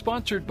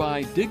 Sponsored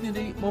by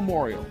Dignity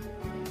Memorial.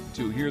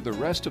 To hear the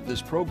rest of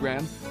this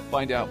program,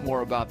 find out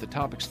more about the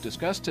topics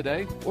discussed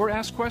today, or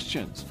ask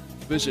questions,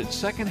 visit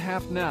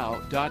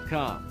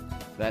secondhalfnow.com.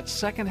 That's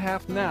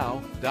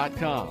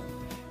secondhalfnow.com.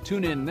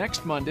 Tune in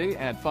next Monday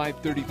at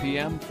 5:30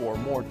 p.m. for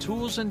more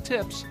tools and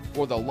tips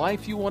for the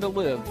life you want to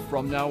live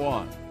from now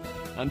on.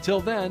 Until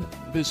then,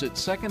 visit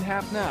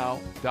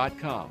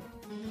secondhalfnow.com.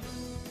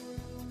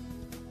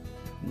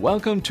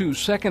 Welcome to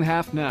Second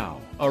Half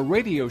Now, a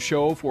radio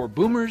show for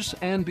boomers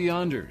and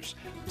beyonders.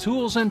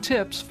 Tools and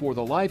tips for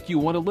the life you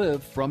want to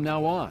live from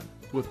now on,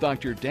 with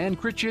Dr. Dan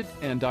Critchett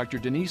and Dr.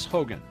 Denise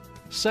Hogan.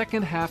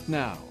 Second Half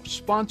Now,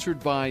 sponsored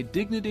by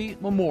Dignity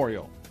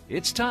Memorial.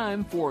 It's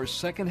time for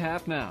Second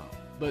Half Now.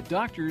 The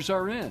doctors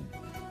are in.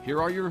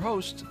 Here are your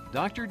hosts,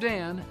 Dr.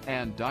 Dan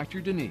and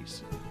Dr.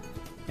 Denise.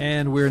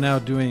 And we're now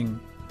doing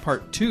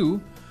part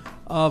 2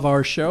 of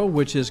our show,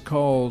 which is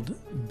called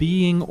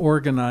Being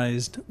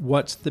Organized,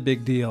 What's the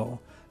Big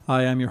Deal?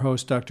 Hi, I'm your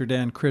host, Dr.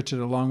 Dan Critchett,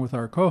 along with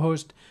our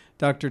co-host,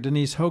 Dr.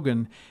 Denise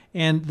Hogan.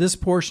 And this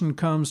portion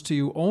comes to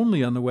you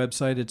only on the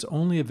website. It's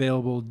only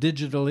available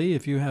digitally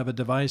if you have a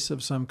device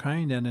of some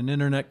kind and an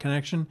internet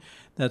connection.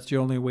 That's the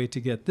only way to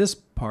get this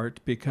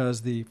part,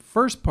 because the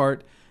first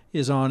part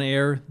is on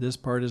air. This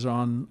part is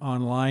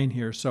online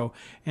here. So,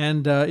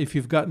 and if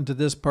you've gotten to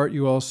this part,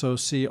 you also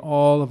see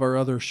all of our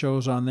other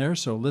shows on there.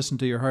 So listen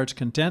to your heart's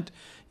content.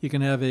 You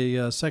can have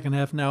a Second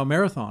Half Now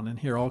marathon and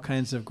hear all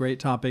kinds of great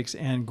topics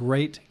and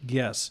great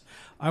guests.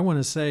 I want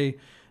to say,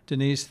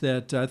 Denise,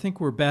 that I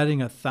think we're batting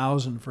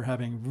 1,000 for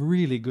having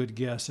really good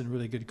guests and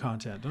really good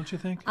content, don't you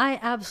think? I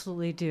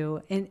absolutely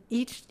do. And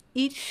each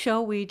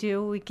show we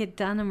do, we get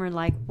done and we're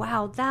like,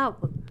 wow,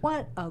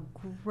 what a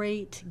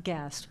great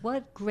guest.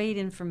 What great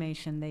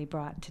information they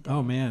brought today.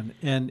 Oh, man.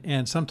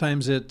 And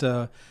sometimes it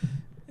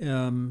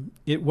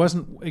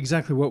wasn't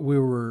exactly what we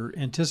were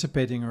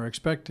anticipating or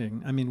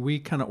expecting. I mean, we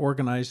kind of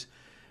organize.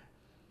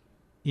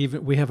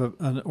 Even we have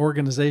an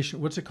organization,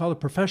 what's it called? A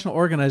professional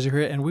organizer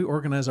here, and we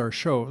organize our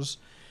shows.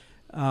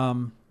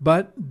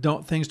 But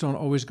things don't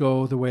always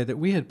go the way that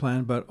we had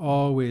planned, but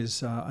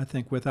always, I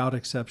think without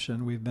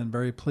exception, we've been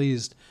very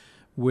pleased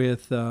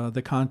with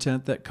the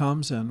content that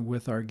comes and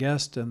with our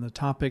guests and the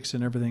topics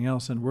and everything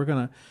else. And we're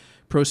going to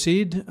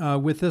proceed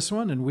with this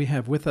one. And we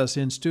have with us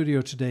in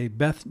studio today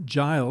Beth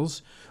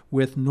Giles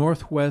with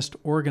Northwest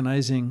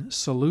Organizing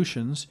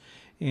Solutions.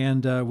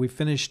 And we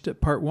finished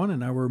part 1, and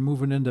now we're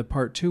moving into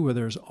part 2, where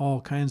there's all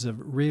kinds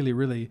of really,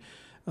 really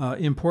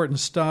important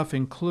stuff,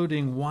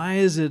 including why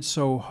is it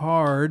so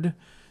hard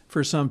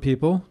for some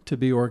people to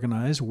be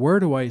organized? Where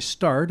do I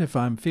start if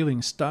I'm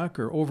feeling stuck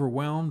or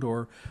overwhelmed?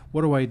 Or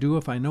what do I do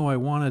if I know I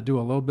want to do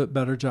a little bit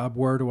better job?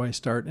 Where do I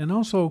start? And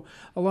also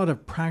a lot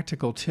of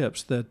practical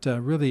tips that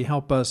really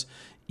help us,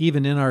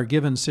 even in our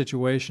given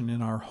situation,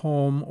 in our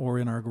home or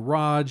in our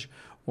garage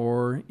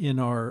or in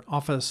our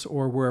office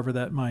or wherever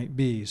that might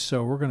be.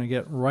 So we're going to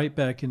get right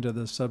back into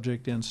the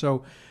subject. And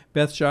so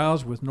Beth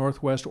Giles with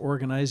Northwest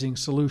Organizing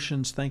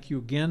Solutions, thank you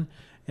again,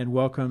 and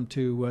welcome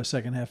to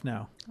Second Half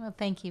Now. Well,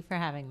 thank you for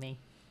having me.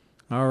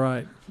 All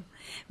right.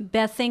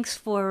 Beth, thanks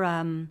for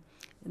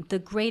the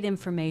great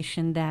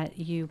information that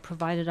you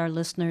provided our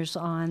listeners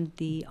on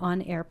the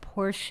on-air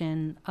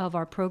portion of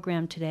our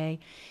program today.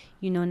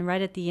 You know, and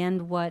right at the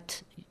end,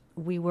 what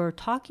we were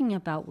talking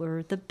about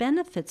were the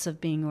benefits of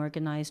being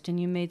organized, and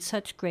you made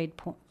such great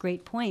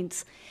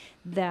points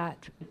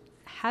that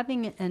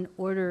having an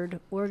ordered,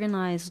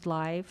 organized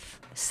life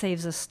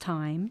saves us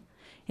time,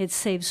 it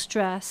saves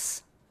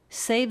stress,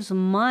 saves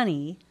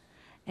money,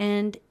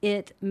 and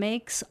it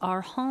makes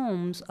our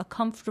homes a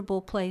comfortable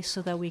place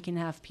so that we can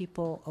have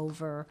people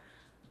over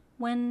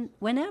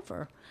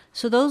whenever.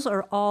 So those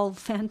are all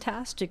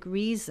fantastic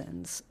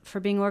reasons for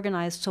being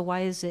organized. So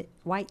why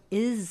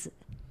is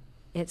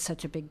it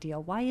such a big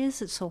deal? Why is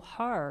it so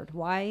hard?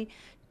 Why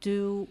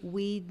do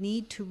we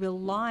need to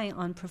rely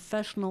on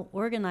professional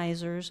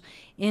organizers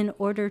in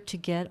order to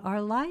get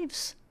our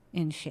lives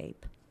in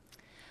shape?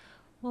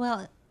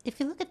 Well, if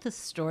you look at the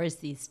stores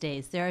these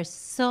days, there are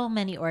so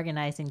many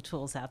organizing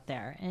tools out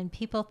there, and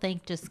people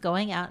think just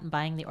going out and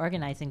buying the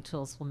organizing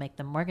tools will make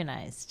them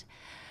organized.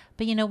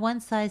 But, you know,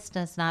 one size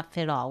does not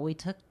fit all. We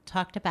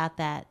talked about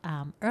that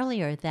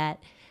earlier,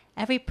 that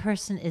every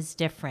person is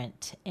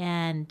different,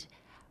 and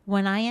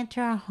when I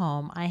enter a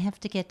home, I have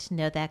to get to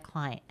know that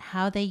client,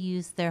 how they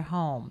use their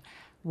home,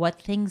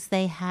 what things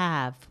they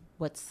have,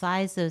 what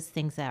size those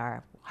things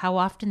are, how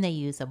often they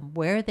use them,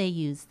 where they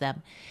use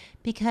them,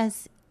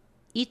 because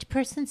each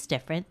person's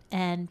different,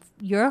 and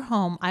your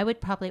home, I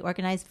would probably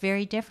organize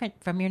very different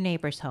from your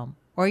neighbor's home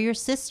or your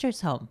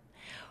sister's home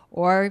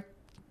or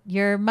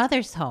your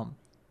mother's home.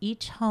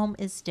 Each home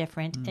is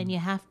different, and you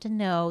have to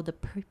know the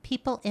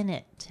people in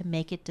it to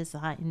make it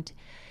designed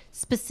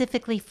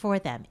specifically for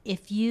them.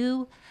 If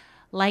you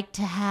like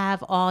to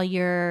have all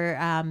your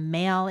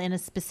mail in a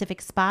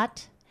specific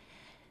spot,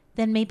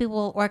 then maybe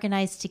we'll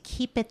organize to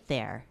keep it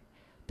there.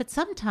 But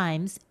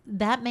sometimes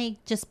that may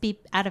just be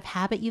out of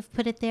habit, you've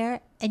put it there,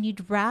 and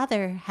you'd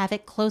rather have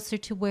it closer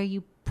to where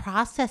you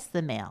process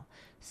the mail.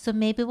 So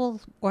maybe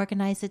we'll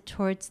organize it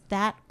towards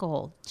that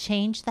goal,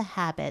 change the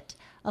habit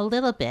a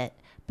little bit,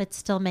 but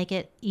still make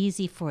it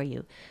easy for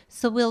you.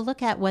 So we'll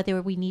look at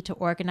whether we need to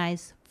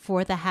organize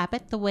for the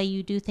habit, the way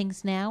you do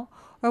things now,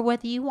 or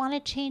whether you want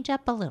to change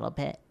up a little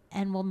bit,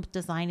 and we'll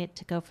design it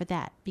to go for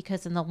that,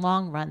 because in the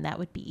long run, that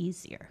would be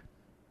easier.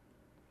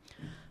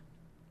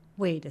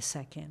 Wait a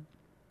second.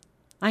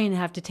 I'm going to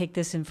have to take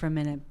this in for a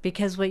minute,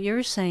 because what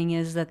you're saying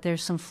is that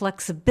there's some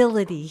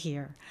flexibility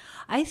here.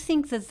 I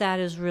think that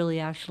is really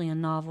actually a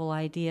novel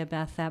idea,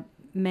 Beth, that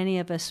many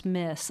of us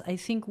miss. I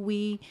think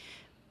we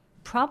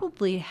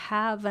probably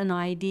have an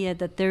idea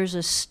that there's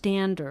a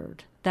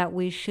standard that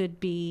we should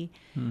be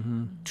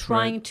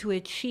trying to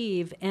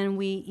achieve, and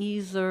we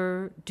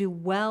either do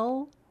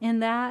well in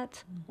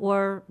that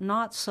or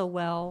not so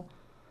well.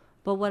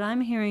 But what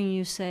I'm hearing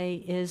you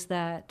say is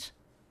that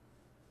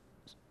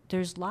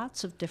there's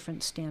lots of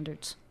different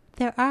standards.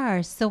 There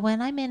are. So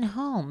when I'm in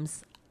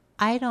homes,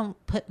 I don't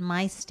put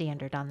my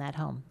standard on that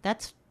home.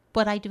 That's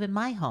what I do in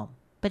my home.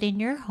 But in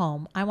your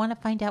home, I want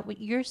to find out what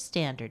your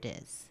standard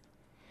is.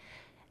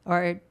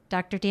 Or,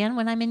 Dr. Dan,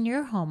 when I'm in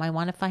your home, I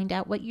want to find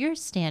out what your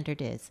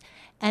standard is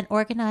and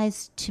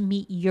organize to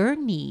meet your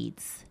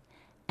needs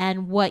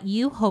and what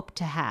you hope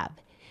to have.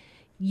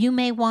 You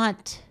may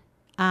want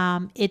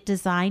it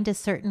designed a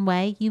certain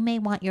way. You may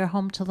want your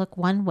home to look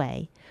one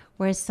way,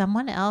 whereas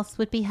someone else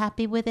would be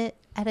happy with it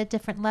at a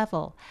different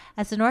level.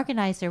 As an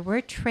organizer,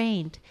 we're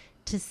trained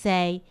to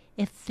say,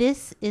 if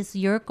this is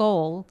your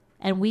goal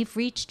and we've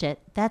reached it,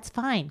 that's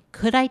fine.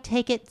 Could I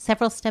take it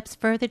several steps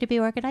further to be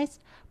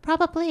organized?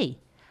 Probably.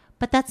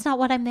 But that's not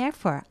what I'm there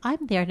for.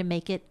 I'm there to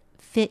make it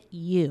fit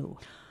you.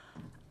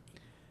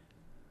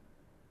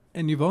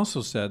 And you've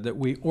also said that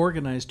we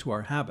organize to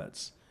our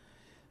habits.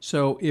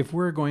 So if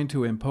we're going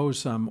to impose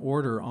some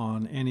order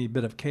on any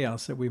bit of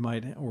chaos that we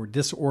might, or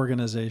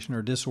disorganization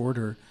or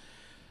disorder,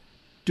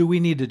 do we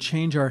need to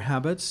change our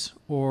habits,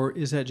 or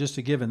is that just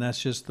a given?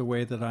 That's just the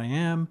way that I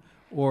am?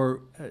 Or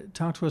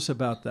talk to us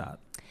about that.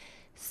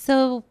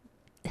 So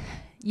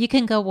you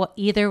can go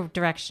either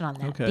direction on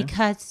that, okay,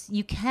 because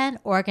you can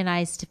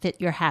organize to fit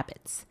your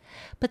habits.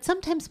 But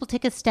sometimes we'll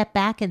take a step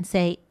back and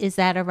say, is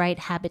that a right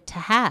habit to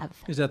have?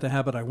 Is that the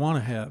habit I want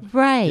to have?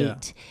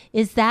 Right. Yeah.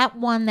 Is that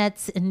one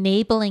that's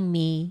enabling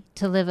me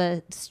to live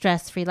a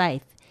stress-free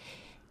life?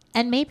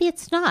 And maybe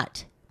it's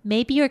not.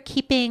 Maybe you're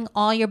keeping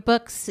all your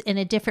books in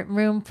a different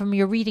room from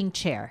your reading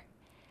chair.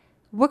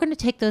 We're going to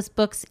take those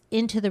books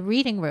into the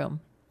reading room.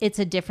 It's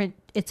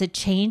a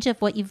change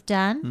of what you've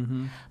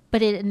done,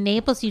 but it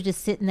enables you to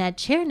sit in that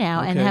chair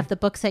now and have the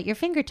books at your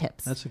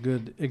fingertips. That's a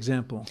good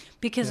example.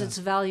 Because it's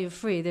value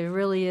free. There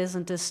really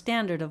isn't a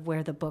standard of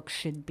where the books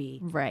should be.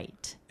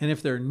 Right. And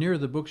if they're near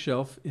the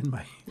bookshelf in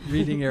my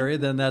reading area,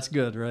 then that's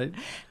good, right?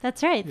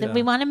 That's right. Yeah.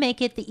 We want to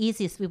make it the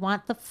easiest. We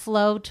want the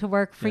flow to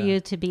work for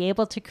you to be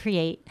able to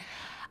create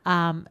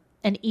an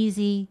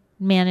easy,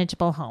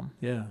 manageable home.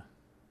 Yeah,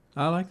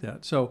 I like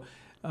that. So,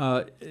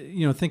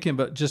 thinking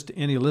about just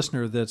any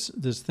listener that's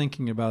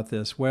thinking about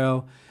this,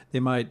 well, they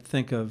might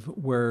think of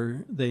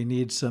where they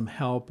need some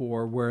help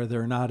or where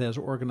they're not as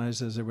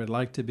organized as they would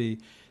like to be.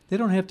 They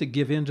don't have to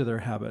give in to their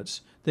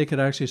habits. They could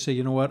actually say,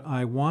 you know what,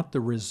 I want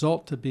the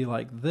result to be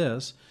like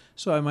this,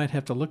 so I might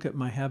have to look at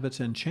my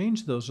habits and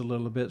change those a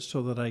little bit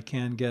so that I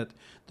can get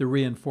the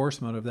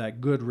reinforcement of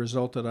that good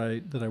result that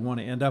I want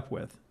to end up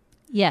with.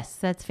 Yes,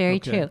 that's very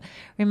true.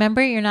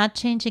 Remember, you're not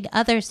changing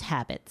others'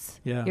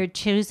 habits. Yeah. You're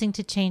choosing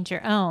to change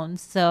your own.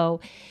 So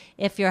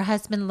if your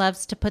husband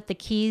loves to put the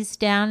keys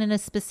down in a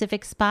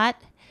specific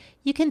spot,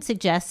 you can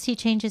suggest he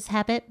change his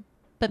habit,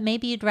 but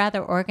maybe you'd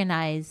rather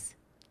organize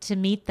to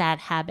meet that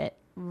habit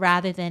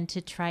rather than to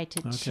try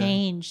to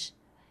change,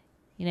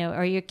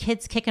 or your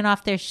kids kicking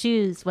off their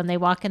shoes when they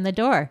walk in the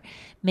door.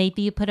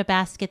 Maybe you put a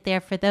basket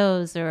there for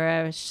those or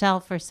a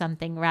shelf or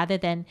something rather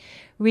than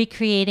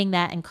recreating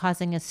that and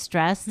causing a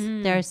stress.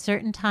 There are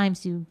certain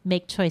times you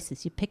make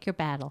choices. You pick your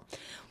battle.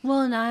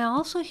 Well, and I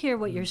also hear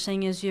what you're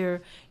saying is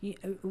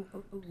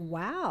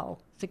wow,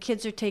 the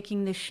kids are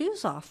taking the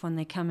shoes off when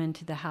they come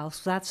into the house.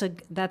 That's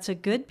a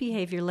good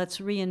behavior.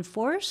 Let's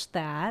reinforce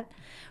that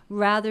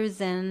rather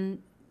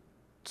than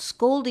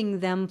scolding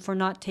them for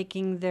not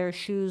taking their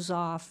shoes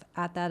off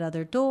at that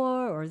other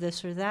door or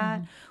this or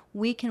that.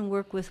 We can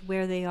work with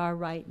where they are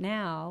right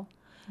now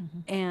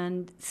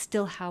and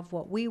still have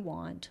what we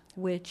want,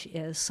 which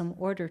is some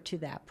order to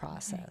that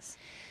process.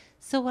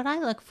 So what I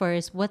look for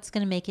is what's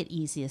going to make it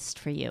easiest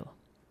for you.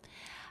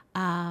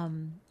 We're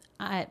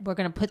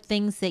going to put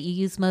things that you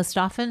use most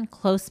often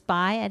close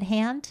by at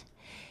hand,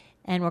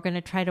 and we're going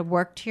to try to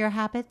work to your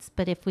habits.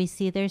 But if we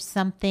see there's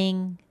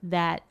something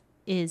that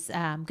is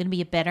going to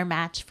be a better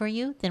match for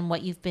you than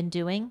what you've been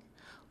doing,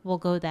 we'll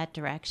go that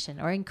direction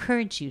or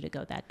encourage you to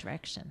go that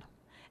direction.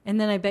 And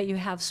then I bet you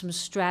have some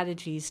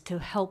strategies to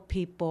help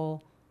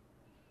people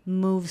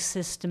move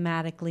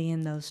systematically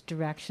in those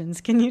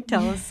directions. Can you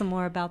tell us some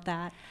more about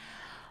that?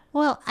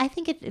 Well, I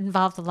think it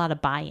involves a lot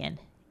of buy-in.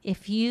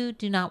 If you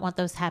do not want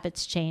those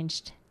habits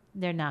changed,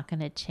 they're not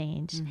going to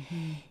change.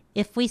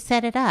 If we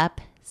set it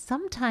up,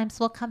 sometimes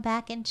we'll come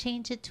back and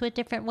change it to a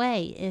different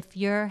way if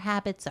your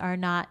habits are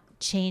not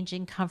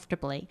changing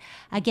comfortably.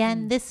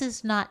 Again, this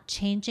is not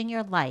changing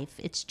your life,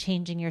 it's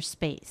changing your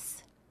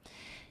space.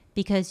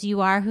 Because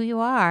you are who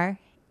you are,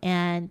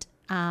 and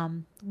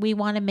we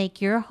want to make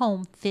your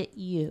home fit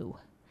you.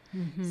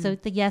 So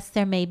yes,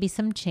 there may be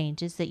some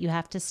changes that you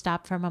have to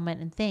stop for a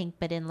moment and think,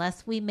 but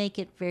unless we make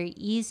it very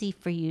easy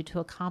for you to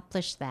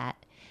accomplish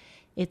that,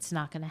 it's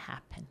not going to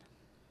happen.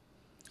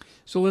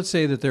 So let's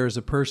say that there is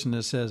a person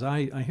that says,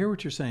 I hear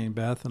what you're saying,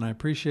 Beth, and I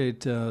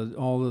appreciate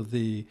all of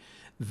the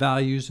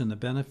values and the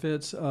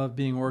benefits of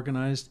being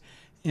organized.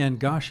 And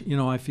gosh,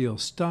 I feel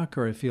stuck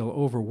or I feel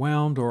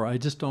overwhelmed or I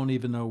just don't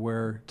even know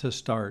where to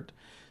start.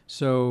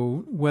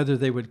 So whether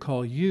they would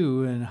call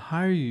you and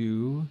hire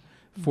you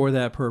for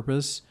that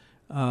purpose,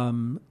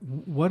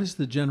 what is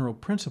the general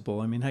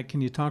principle? I mean,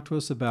 can you talk to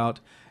us about,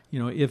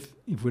 if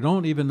we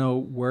don't even know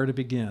where to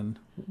begin,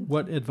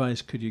 what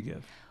advice could you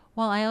give?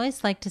 Well, I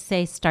always like to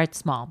say start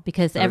small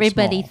because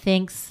everybody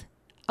thinks,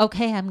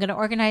 okay, I'm going to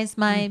organize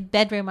my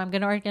bedroom. I'm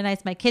going to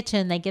organize my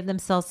kitchen. They give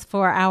themselves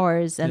 4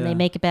 hours and they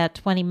make about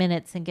 20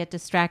 minutes and get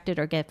distracted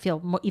or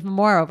feel even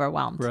more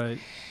overwhelmed. Right.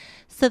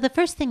 So the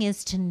first thing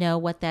is to know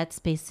what that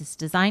space is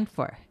designed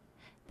for.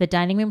 The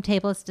dining room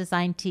table is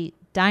designed to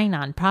dine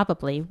on,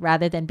 probably,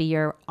 rather than be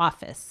your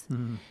office.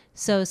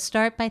 So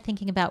start by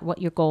thinking about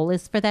what your goal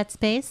is for that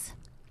space,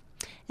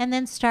 and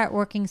then start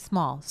working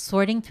small,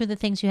 sorting through the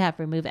things you have.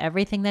 Remove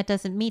everything that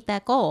doesn't meet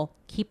that goal.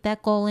 Keep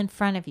that goal in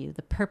front of you,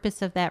 the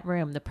purpose of that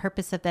room, the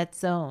purpose of that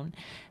zone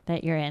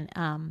that you're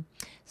in.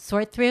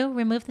 Sort through,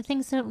 remove the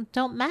things that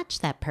don't match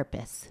that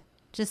purpose.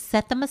 Just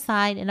set them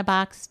aside in a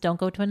box. Don't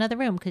go to another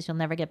room because you'll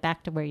never get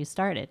back to where you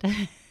started.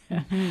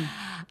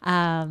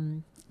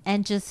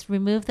 And just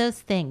remove those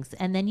things.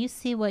 And then you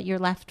see what you're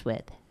left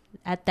with.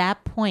 At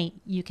that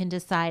point, you can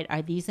decide,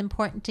 are these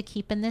important to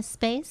keep in this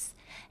space?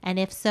 And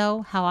if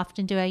so, how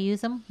often do I use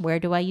them? Where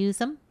do I use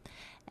them?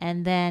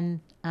 And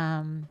then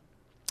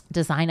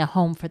design a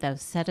home for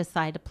those. Set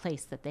aside a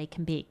place that they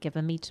can be. Give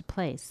them each a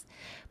place.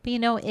 But,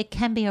 it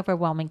can be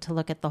overwhelming to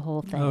look at the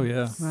whole thing. Oh,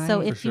 yeah. Right.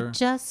 So if sure. you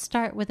just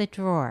start with a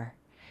drawer,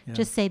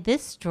 just say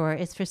this drawer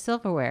is for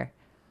silverware.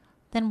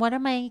 Then what are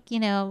my,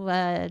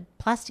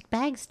 plastic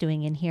bags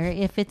doing in here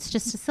if it's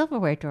just a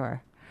silverware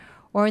drawer?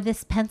 Or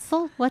this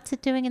pencil, what's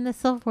it doing in the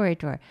silverware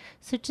drawer?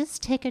 So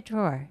just take a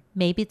drawer.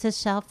 Maybe it's a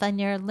shelf in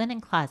your linen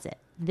closet.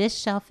 This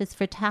shelf is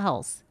for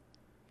towels.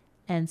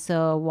 And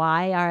so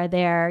why are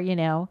there,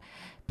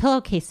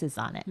 pillowcases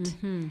on it?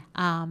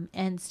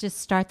 And just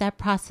start that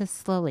process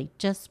slowly.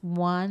 Just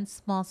one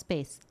small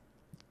space.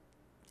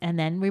 And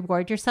then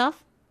reward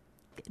yourself.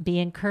 Be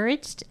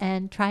encouraged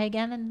and try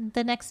again in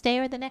the next day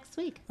or the next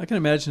week. I can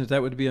imagine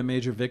that would be a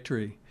major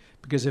victory,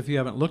 because if you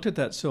haven't looked at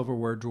that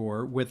silverware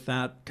drawer with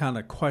that kind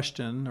of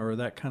question or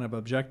that kind of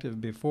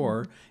objective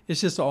before,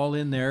 it's just all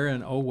in there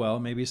and, oh, well,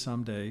 maybe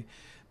someday.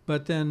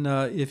 But then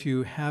if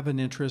you have an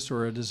interest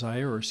or a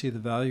desire or see the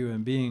value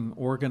in being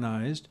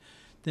organized,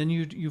 then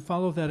you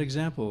follow that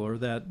example or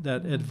that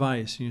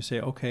advice, and you say,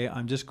 okay,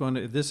 I'm just going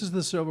to, if this is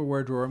the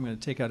silverware drawer, I'm going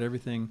to take out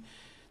everything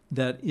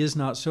that is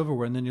not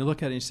silverware. And then you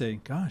look at it and you say,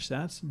 gosh,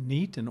 that's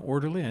neat and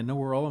orderly. I know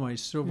where all of my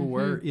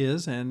silverware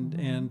is,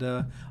 and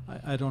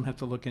I don't have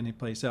to look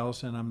anyplace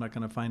else, and I'm not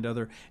going to find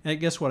other. And I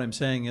guess what I'm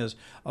saying is,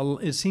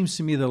 it seems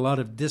to me that a lot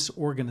of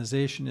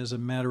disorganization is a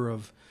matter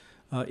of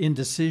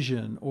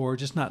indecision or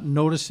just not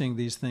noticing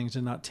these things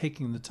and not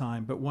taking the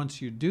time. But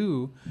once you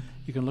do,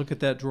 you can look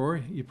at that drawer.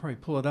 You probably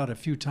pull it out a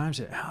few times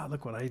and say,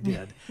 look what I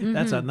did.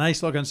 That's a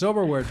nice looking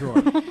silverware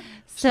drawer.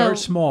 Start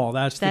small.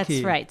 That's the key.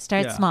 That's right.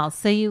 Start small.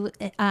 So you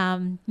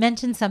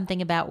mentioned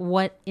something about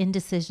what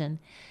indecision.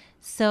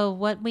 So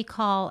what we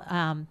call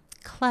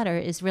clutter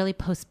is really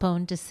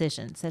postponed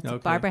decisions. That's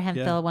Barbara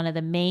Hemphill, one of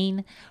the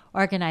main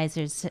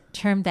organizers,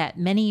 termed that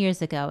many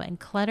years ago. And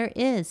clutter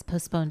is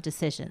postponed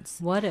decisions.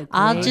 What a great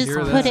I'll just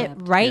put it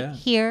right Yeah.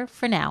 here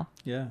for now.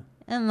 Yeah.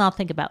 And I'll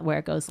think about where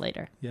it goes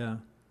later. Yeah.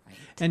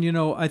 And,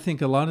 I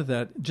think a lot of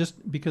that,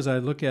 just because I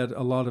look at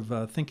a lot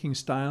of thinking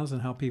styles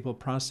and how people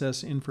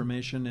process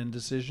information and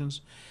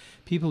decisions,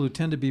 people who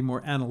tend to be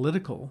more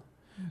analytical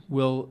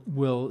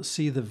will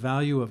see the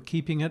value of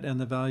keeping it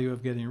and the value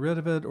of getting rid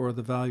of it, or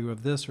the value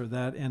of this or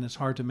that, and it's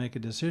hard to make a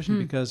decision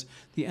because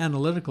the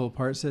analytical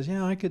part says,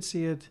 I could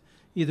see it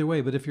either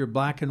way. But if you're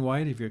black and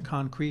white, if you're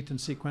concrete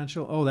and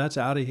sequential, that's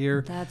out of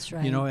here. That's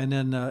right. And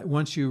then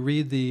once you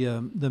read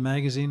the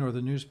magazine or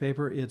the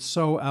newspaper, it's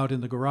so out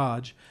in the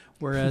garage.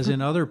 Whereas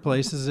in other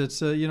places,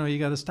 it's you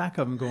got a stack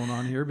of them going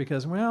on here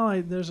because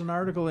there's an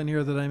article in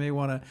here that I may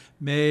want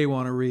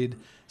to read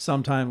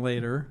sometime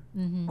later,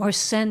 or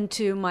send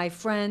to my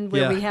friend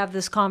where we have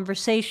this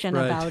conversation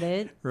about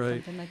it,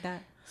 something like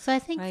that. So I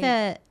think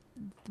that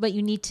what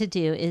you need to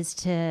do is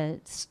to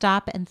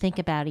stop and think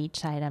about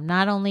each item,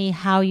 not only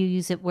how you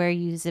use it, where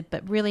you use it,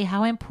 but really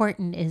how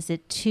important is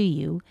it to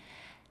you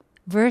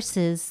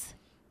versus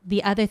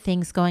the other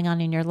things going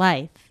on in your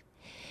life.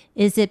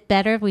 Is it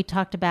better, we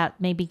talked about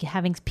maybe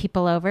having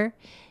people over,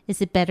 is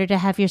it better to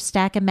have your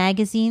stack of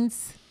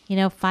magazines,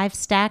 5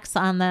 stacks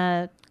on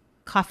the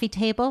coffee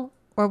table?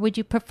 Or would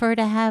you prefer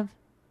to have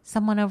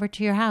someone over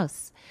to your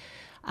house?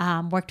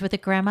 Worked with a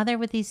grandmother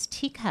with these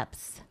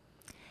teacups.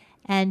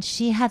 And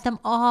she had them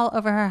all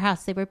over her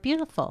house. They were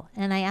beautiful.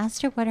 And I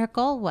asked her what her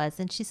goal was.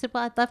 And she said,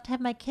 I'd love to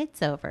have my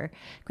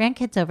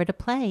grandkids over to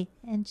play.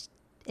 And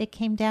it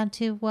came down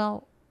to,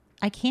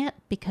 I can't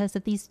because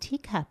of these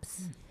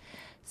teacups.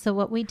 So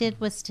what we did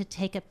was to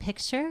take a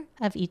picture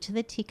of each of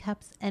the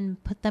teacups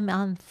and put them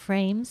on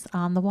frames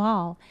on the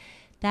wall.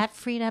 That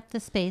freed up the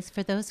space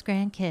for those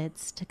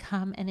grandkids to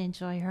come and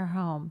enjoy her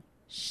home.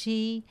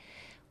 She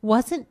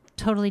wasn't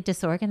totally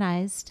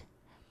disorganized,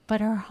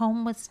 but her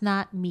home was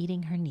not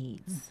meeting her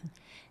needs.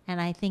 And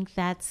I think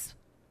that's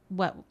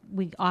what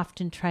we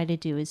often try to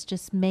do, is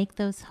just make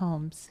those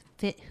homes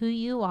fit who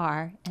you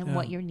are and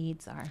what your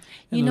needs are.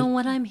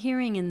 What I'm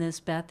hearing in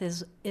this, Beth,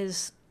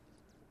 is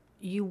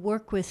you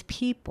work with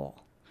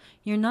people.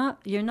 You're not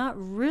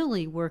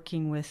really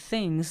working with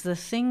things. The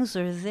things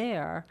are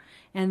there,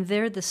 and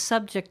they're the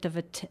subject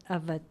of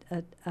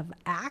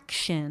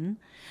action.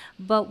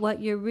 But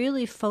what you're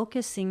really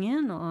focusing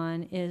in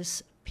on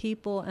is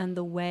people and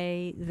the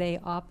way they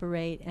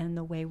operate and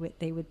the way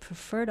they would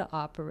prefer to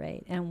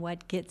operate, and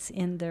what gets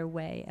in their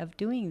way of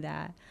doing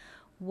that.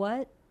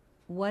 What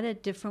what a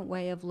different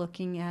way of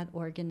looking at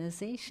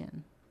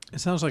organization. It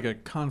sounds like a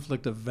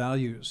conflict of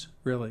values,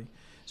 really.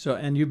 So,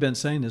 and you've been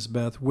saying this,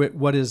 Beth,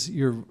 what is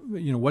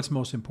what's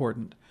most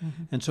important?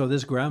 Mm-hmm. And so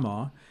this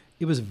grandma,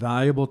 it was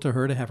valuable to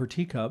her to have her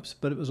teacups,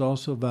 but it was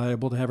also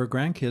valuable to have her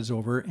grandkids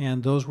over,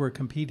 and those were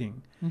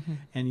competing. Mm-hmm.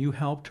 And you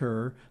helped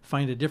her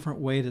find a different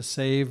way to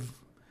save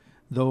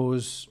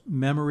those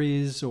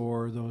memories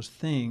or those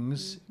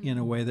things in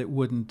a way that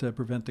wouldn't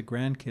prevent the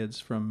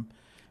grandkids from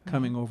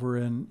coming over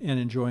and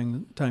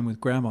enjoying time with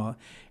grandma.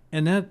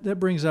 And that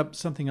brings up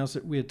something else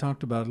that we had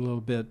talked about a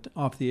little bit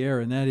off the air,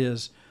 and that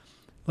is,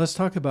 let's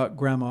talk about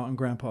grandma and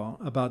grandpa,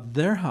 about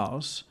their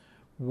house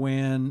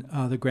when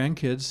the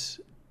grandkids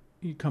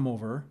come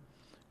over.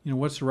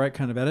 What's the right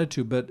kind of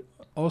attitude? But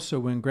also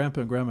when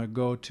grandpa and grandma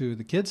go to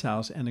the kids'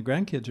 house and the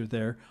grandkids are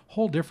there,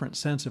 whole different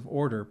sense of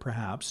order,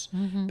 perhaps.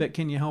 Mm-hmm. But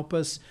can you help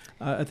us?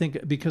 I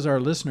think because our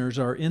listeners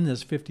are in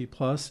this 50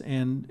 plus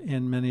and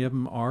many of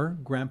them are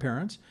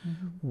grandparents,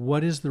 mm-hmm.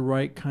 What is the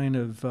right kind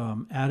of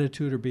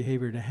attitude or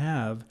behavior to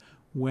have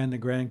when the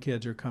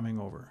grandkids are coming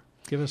over?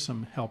 Give us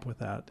some help with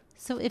that.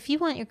 So if you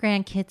want your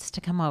grandkids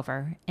to come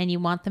over and you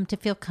want them to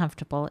feel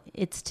comfortable,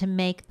 it's to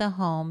make the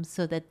home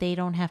so that they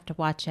don't have to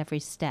watch every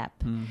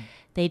step. Mm.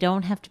 They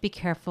don't have to be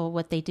careful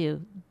what they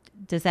do.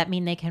 Does that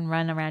mean they can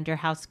run around your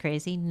house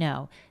crazy?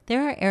 No.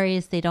 There are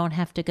areas they don't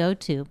have to go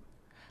to.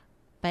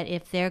 But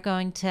if they're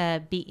going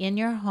to be in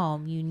your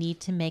home, you need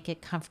to make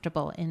it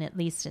comfortable in at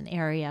least an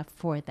area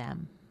for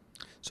them.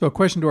 So a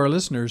question to our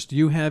listeners, do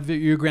you have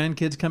your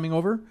grandkids coming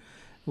over?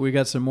 We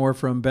got some more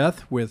from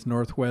Beth with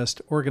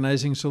Northwest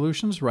Organizing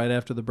Solutions right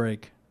after the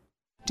break.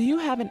 Do you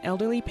have an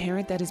elderly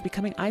parent that is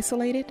becoming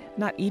isolated,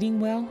 not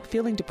eating well,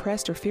 feeling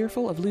depressed or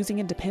fearful of losing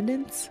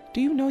independence? Do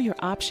you know your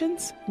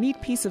options?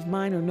 Need peace of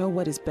mind or know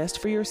what is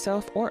best for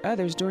yourself or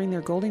others during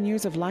their golden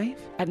years of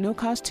life? At no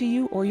cost to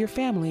you or your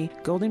family,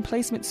 Golden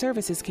Placement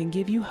Services can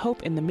give you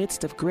hope in the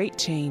midst of great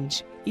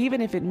change.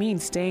 Even if it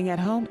means staying at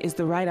home is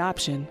the right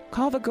option.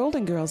 Call the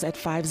Golden Girls at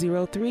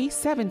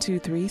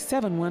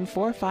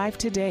 503-723-7145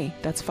 today.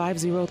 That's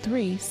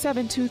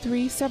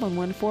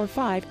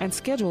 503-723-7145 and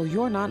schedule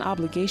your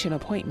non-obligation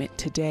appointment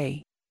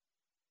today.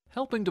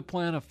 Helping to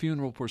plan a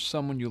funeral for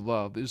someone you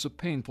love is a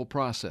painful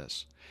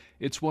process.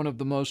 It's one of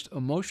the most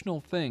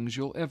emotional things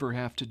you'll ever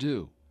have to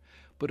do.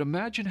 But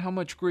imagine how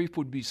much grief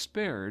would be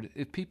spared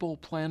if people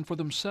plan for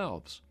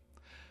themselves.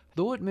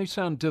 Though it may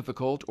sound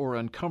difficult or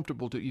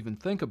uncomfortable to even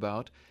think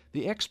about,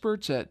 the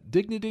experts at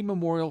Dignity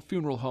Memorial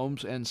Funeral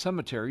Homes and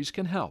Cemeteries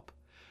can help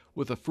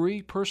with a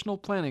free personal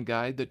planning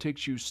guide that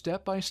takes you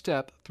step by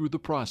step through the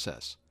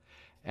process.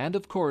 And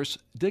of course,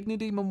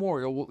 Dignity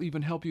Memorial will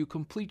even help you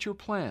complete your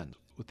plan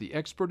with the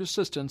expert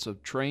assistance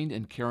of trained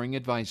and caring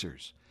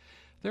advisors.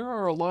 There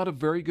are a lot of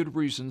very good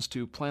reasons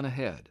to plan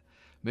ahead.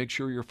 Make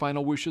sure your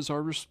final wishes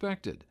are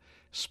respected,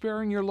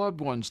 sparing your loved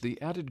ones the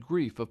added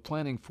grief of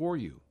planning for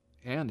you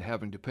and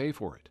having to pay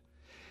for it.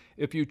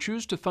 If you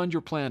choose to fund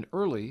your plan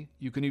early,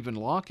 you can even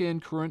lock in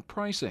current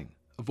pricing,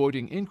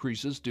 avoiding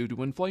increases due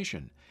to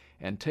inflation,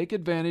 and take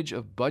advantage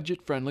of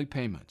budget-friendly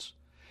payments.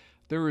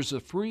 There is a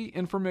free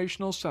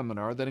informational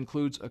seminar that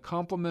includes a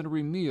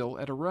complimentary meal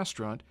at a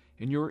restaurant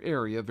in your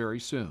area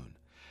very soon.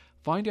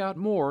 Find out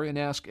more and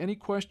ask any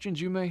questions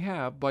you may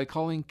have by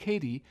calling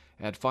Katie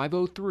at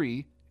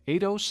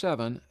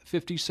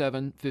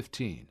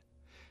 503-807-5715.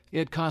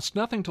 It costs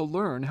nothing to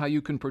learn how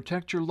you can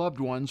protect your loved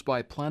ones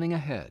by planning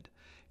ahead.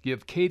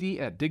 Give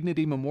Katie at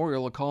Dignity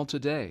Memorial a call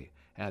today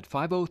at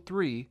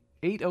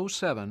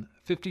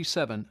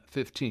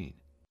 503-807-5715.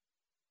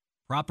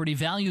 Property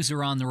values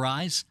are on the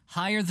rise,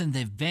 higher than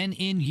they've been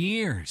in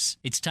years.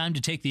 It's time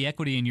to take the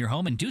equity in your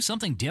home and do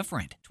something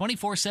different.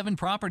 24/7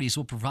 Properties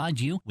will provide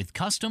you with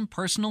custom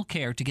personal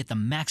care to get the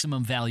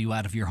maximum value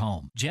out of your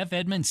home. Jeff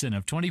Edmondson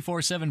of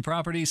 24/7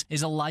 Properties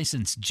is a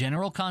licensed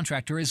general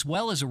contractor as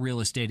well as a real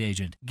estate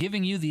agent,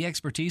 giving you the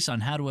expertise on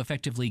how to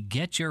effectively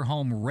get your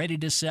home ready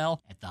to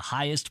sell at the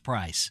highest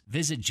price.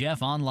 Visit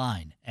Jeff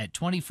online at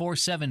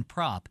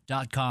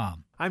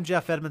 247prop.com. I'm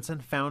Jeff Edmondson,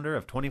 founder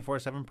of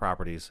 24/7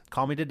 Properties.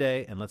 Call me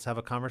today and let's have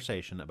a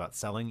conversation about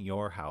selling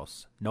your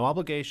house. No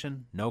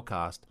obligation, no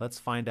cost. Let's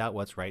find out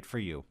what's right for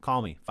you.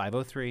 Call me,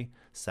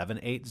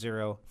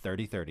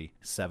 503-780-3030,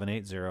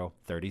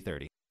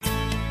 780-3030.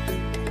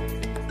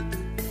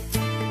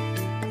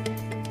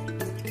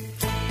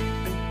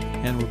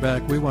 And we're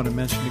back. We want to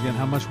mention again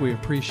how much we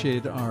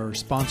appreciate our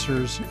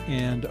sponsors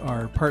and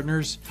our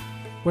partners.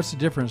 What's the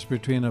difference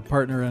between a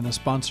partner and a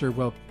sponsor?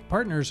 Well,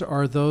 partners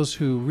are those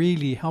who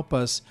really help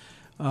us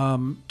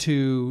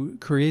to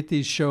create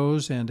these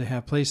shows and to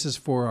have places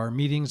for our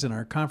meetings and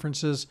our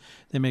conferences.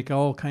 They make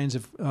all kinds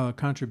of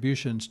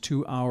contributions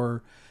to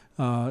our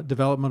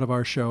development of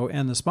our show.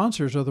 And the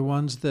sponsors are the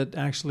ones that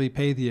actually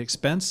pay the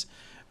expense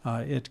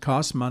It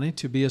costs money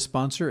to be a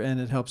sponsor, and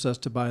it helps us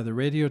to buy the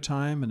radio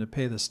time and to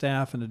pay the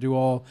staff and to do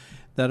all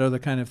that other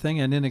kind of thing.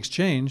 And in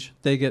exchange,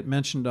 they get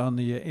mentioned on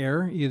the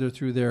air, either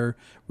through their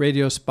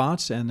radio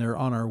spots, and they're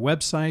on our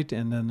website,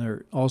 and then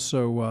they're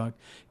also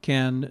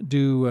can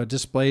do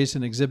displays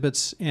and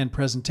exhibits and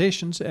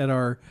presentations at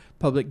our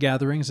public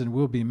gatherings, and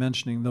we'll be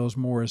mentioning those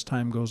more as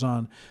time goes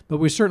on. But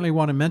we certainly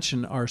want to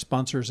mention our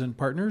sponsors and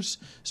partners,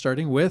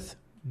 starting with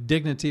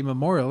Dignity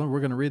Memorial, and we're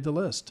going to read the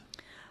list.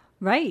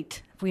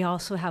 Right. We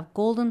also have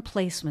Golden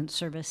Placement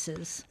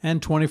Services.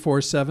 And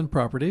 24/7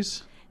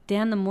 Properties.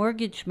 Dan the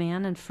Mortgage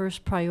Man and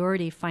First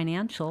Priority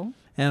Financial.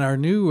 And our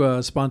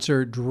new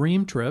sponsor,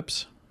 Dream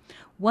Trips.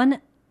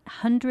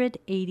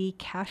 180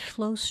 Cash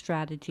Flow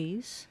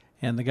Strategies.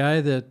 And the guy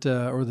that,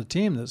 or the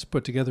team that's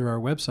put together our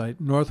website,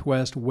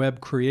 Northwest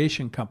Web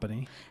Creation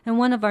Company. And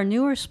one of our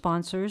newer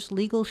sponsors,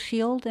 Legal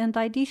Shield and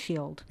ID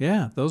Shield.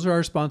 Yeah, those are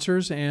our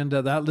sponsors, and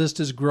that list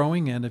is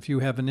growing. And if you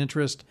have an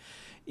interest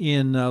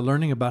in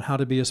learning about how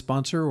to be a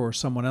sponsor or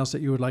someone else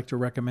that you would like to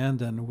recommend,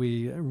 then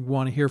we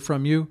want to hear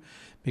from you,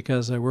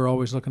 because we're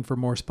always looking for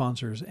more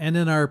sponsors. And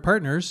then our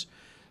partners,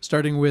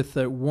 starting with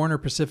Warner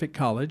Pacific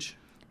College.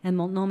 And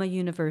Multnomah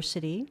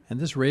University. And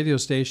this radio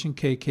station,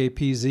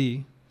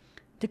 KKPZ.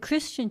 The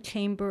Christian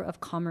Chamber of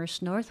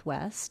Commerce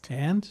Northwest.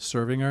 And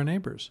Serving Our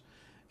Neighbors.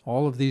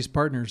 All of these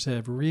partners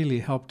have really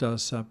helped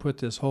us put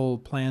this whole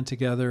plan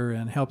together,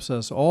 and helps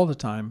us all the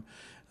time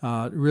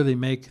really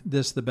make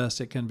this the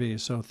best it can be.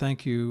 So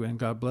thank you, and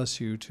God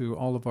bless you to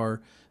all of our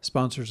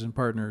sponsors and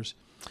partners.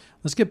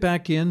 Let's get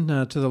back in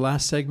to the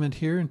last segment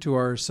here, into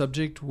our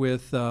subject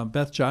with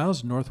Beth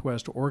Giles,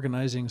 Northwest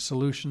Organizing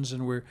Solutions.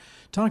 And we're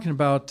talking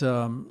about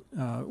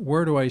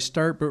where do I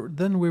start, but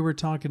then we were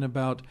talking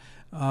about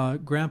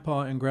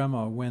Grandpa and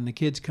Grandma when the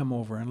kids come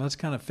over. And let's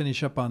kind of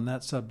finish up on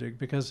that subject,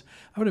 because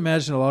I would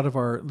imagine a lot of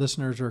our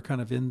listeners are kind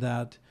of in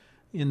that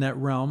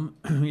realm.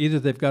 Either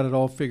they've got it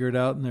all figured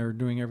out and they're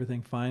doing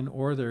everything fine,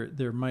 or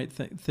they're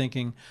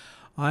thinking,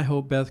 I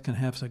hope Beth can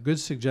have a good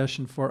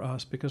suggestion for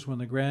us, because when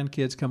the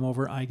grandkids come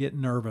over, I get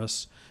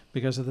nervous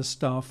because of the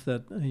stuff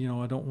that,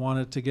 I don't want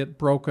it to get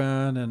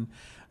broken, and,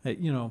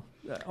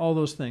 all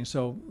those things.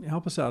 So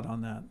help us out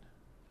on that.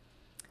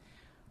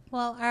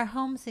 Well, our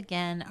homes,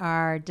 again,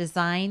 are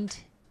designed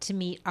to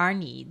meet our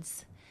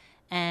needs,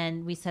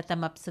 and we set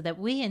them up so that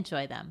we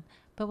enjoy them.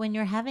 But when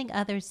you're having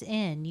others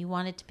in, you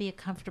want it to be a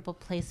comfortable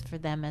place for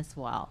them as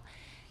well.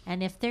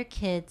 And if their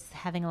kids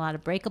having a lot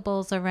of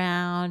breakables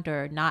around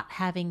or not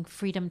having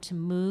freedom to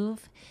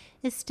move,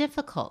 it's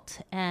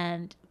difficult,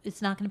 and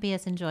it's not going to be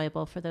as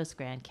enjoyable for those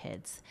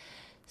grandkids.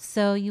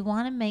 So you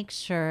want to make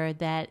sure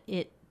that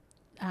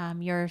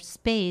your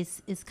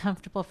space is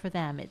comfortable for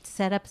them. It's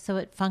set up so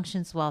it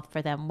functions well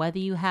for them, whether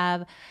you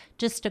have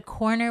just a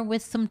corner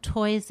with some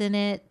toys in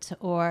it,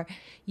 or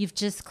you've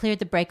just cleared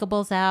the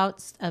breakables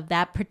out of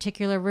that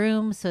particular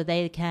room so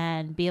they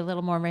can be a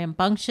little more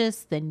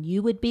rambunctious than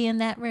you would be in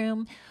that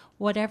room.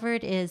 Whatever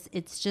it is,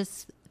 it's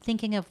just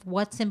thinking of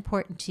what's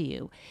important to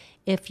you.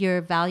 If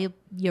your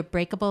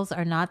breakables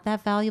are not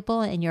that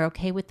valuable and you're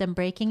okay with them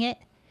breaking it,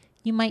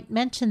 you might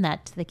mention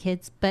that to the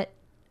kids, but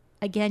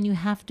again, you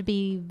have to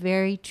be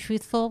very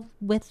truthful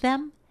with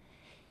them.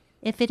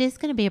 If it is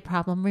going to be a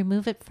problem,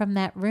 remove it from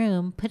that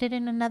room, put it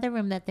in another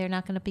room that they're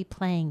not going to be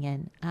playing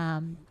in.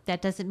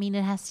 That doesn't mean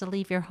it has to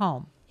leave your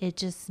home. It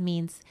just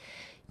means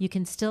you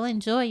can still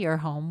enjoy your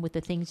home with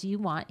the things you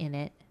want in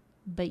it,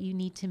 but you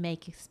need to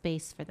make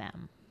space for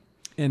them.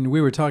 And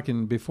we were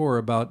talking before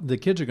about the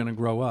kids are going to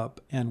grow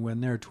up, and when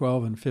they're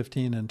 12 and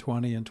 15 and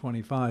 20 and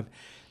 25,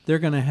 they're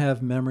going to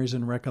have memories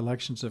and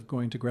recollections of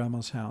going to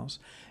Grandma's house.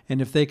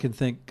 And if they can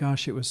think,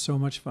 gosh, it was so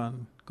much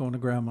fun going to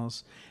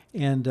Grandma's.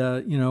 And,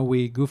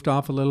 we goofed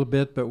off a little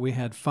bit, but we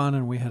had fun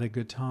and we had a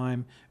good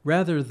time.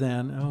 Rather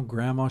than, oh,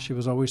 Grandma, she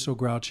was always so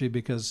grouchy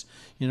because,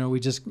 we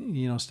just,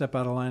 step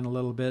out of line a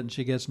little bit and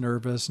she gets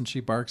nervous and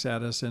she barks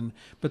at us.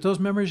 But those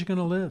memories are going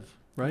to live,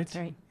 right? That's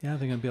right. Yeah,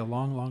 they're going to be a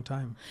long, long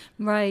time.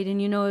 Right.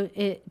 And,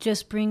 it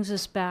just brings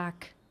us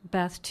back,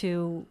 Beth,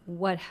 to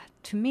what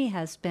to me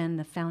has been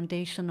the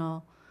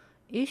foundational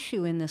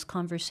issue in this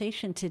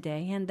conversation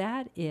today, and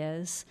that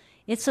is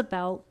it's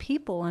about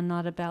people and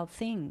not about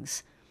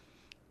things,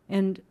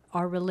 and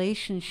our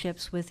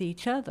relationships with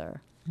each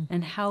other. Mm-hmm.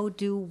 And how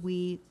do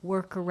we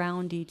work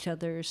around each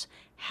other's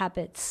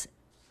habits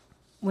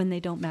when they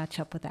don't match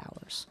up with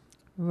ours?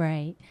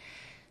 Right.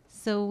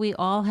 So we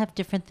all have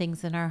different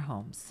things in our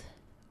homes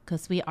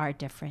because we are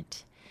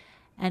different,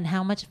 and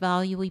how much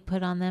value we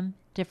put on them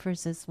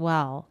differs as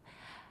well.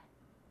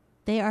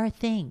 They are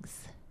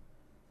things.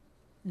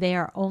 They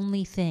are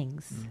only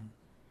things. Mm.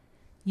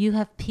 You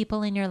have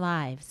people in your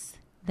lives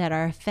that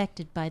are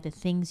affected by the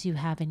things you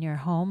have in your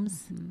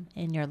homes,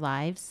 in your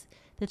lives,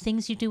 the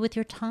things you do with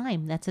your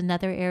time. That's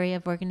another area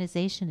of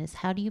organization, is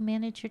how do you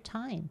manage your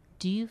time?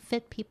 Do you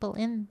fit people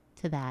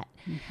into that?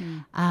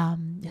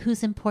 Mm-hmm.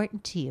 Who's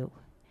important to you?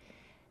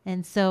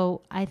 And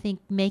so I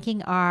think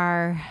making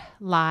our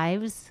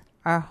lives,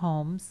 our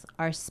homes,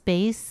 our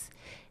space,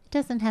 it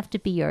doesn't have to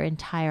be your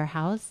entire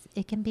house.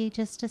 It can be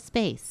just a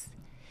space.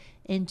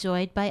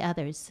 enjoyed by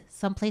others,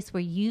 someplace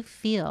where you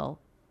feel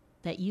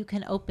that you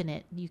can open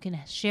it, you can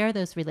share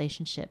those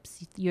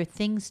relationships. Your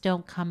things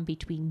don't come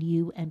between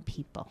you and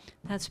people.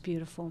 That's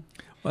beautiful.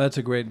 Well, that's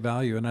a great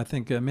value, and I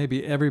think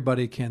maybe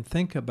everybody can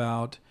think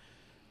about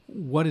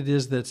what it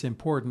is that's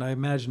important. I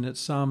imagine that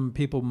some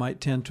people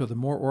might tend to the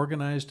more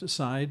organized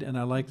side, and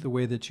I like the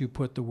way that you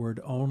put the word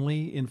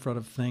only in front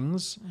of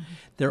things. Mm-hmm.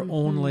 They're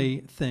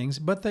only things,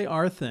 but they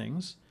are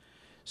things.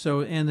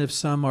 So, and if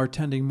some are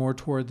tending more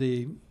toward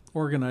the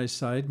organized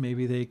side,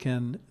 maybe they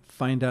can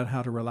find out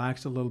how to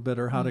relax a little bit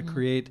or how to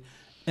create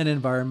an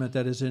environment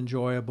that is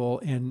enjoyable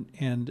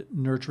and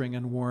nurturing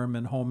and warm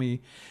and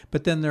homey.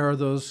 But then there are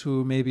those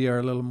who maybe are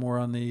a little more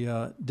on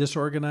the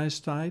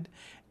disorganized side.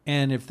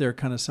 And if they're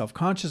kind of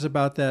self-conscious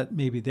about that,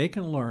 maybe they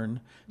can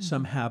learn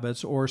some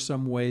habits or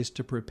some ways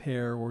to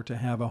prepare or to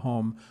have a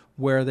home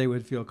where they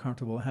would feel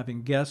comfortable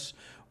having guests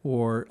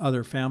or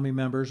other family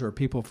members or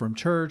people from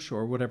church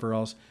or whatever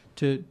else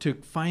to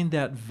find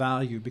that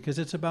value, because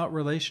it's about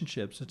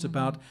relationships. It's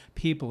about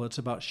people. It's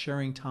about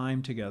sharing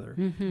time together.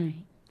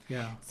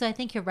 Yeah. So I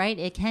think you're right.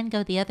 It can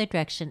go the other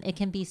direction. It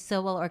can be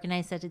so well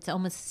organized that it's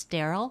almost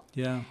sterile.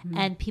 Yeah.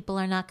 And people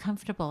are not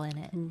comfortable in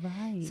it.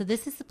 Right. So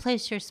this is the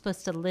place you're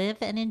supposed to live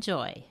and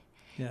enjoy.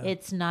 Yeah.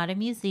 It's not a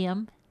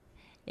museum.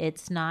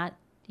 It's not,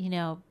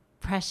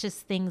 precious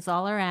things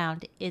all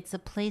around. It's a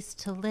place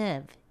to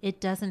live.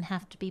 It doesn't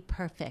have to be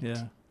perfect.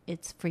 Yeah.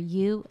 It's for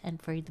you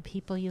and for the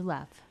people you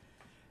love.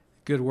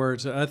 Good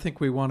words. I think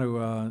we want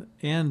to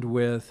end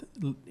with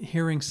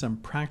hearing some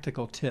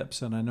practical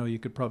tips, and I know you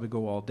could probably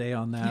go all day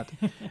on that.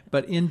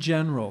 But in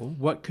general,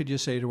 what could you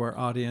say to our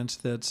audience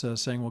that's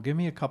saying, well, give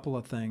me a couple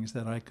of things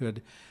that I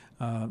could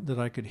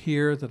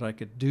hear, that I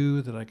could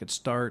do, that I could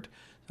start,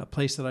 a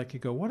place that I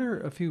could go? What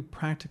are a few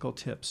practical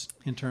tips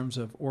in terms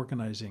of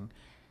organizing?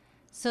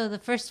 So the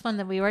first one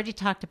that we already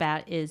talked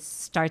about is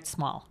start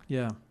small.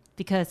 Yeah.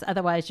 Because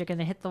otherwise you're going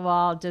to hit the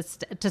wall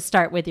just to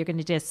start with. You're going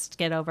to just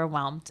get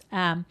overwhelmed.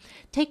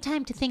 Take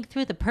time to think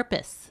through the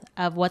purpose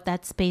of what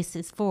that space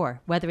is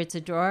for, whether it's a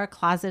drawer, a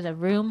closet, a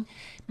room.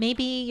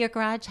 Maybe your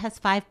garage has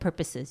 5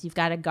 purposes. You've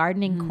got a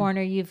gardening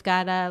corner. You've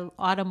got a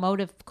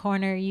automotive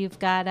corner. You've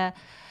got a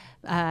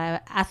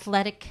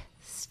athletic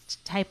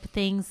type of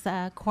things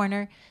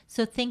corner.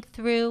 So think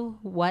through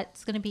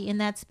what's going to be in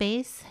that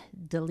space.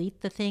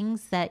 Delete the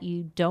things that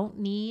you don't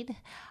need.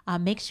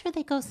 Make sure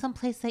they go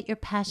someplace that you're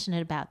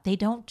passionate about. They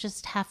don't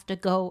just have to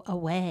go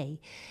away.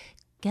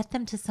 Get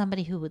them to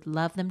somebody who would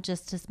love them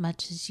just as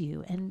much as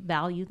you and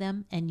value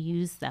them and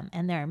use them.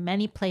 And there are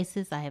many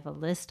places. I have a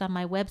list on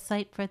my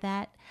website for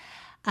that.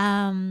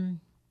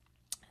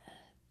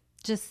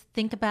 Just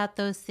think about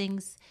those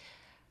things.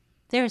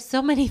 There are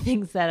so many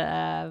things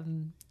that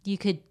you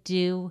could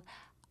do.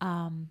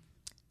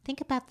 Think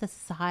about the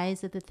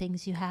size of the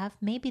things you have.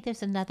 Maybe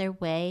there's another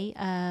way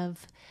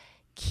of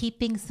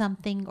keeping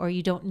something, or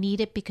you don't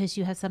need it because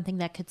you have something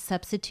that could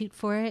substitute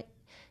for it.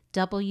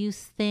 Double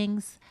use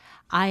things.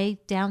 I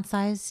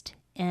downsized,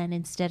 and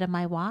instead of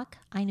my wok,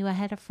 I knew I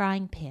had a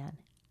frying pan.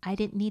 I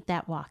didn't need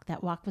that wok.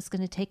 That wok was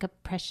going to take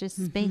up precious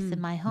space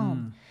in my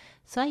home.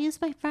 So I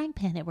used my frying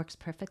pan. It works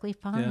perfectly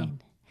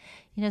fine.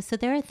 Yeah. So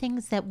there are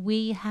things that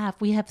we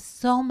have. We have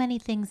so many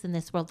things in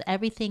this world.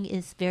 Everything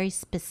is very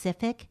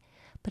specific.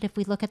 But if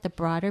we look at the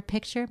broader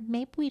picture,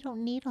 maybe we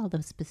don't need all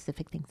those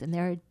specific things.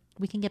 And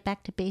we can get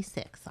back to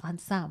basics on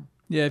some.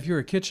 Yeah, if you're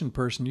a kitchen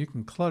person, you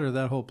can clutter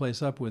that whole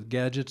place up with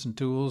gadgets and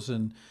tools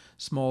and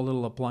small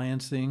little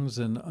appliance things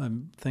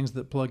and things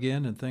that plug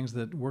in and things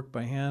that work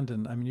by hand.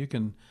 And I mean, you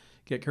can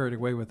get carried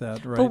away with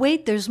that, right? But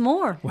wait, there's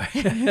more.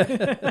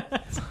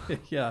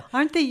 Yeah.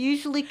 Aren't they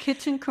usually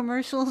kitchen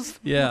commercials?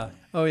 Yeah.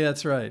 Oh, yeah,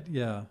 that's right.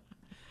 Yeah.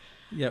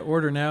 Yeah,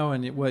 order now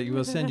and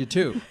we'll send you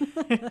 2.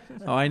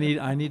 Oh, I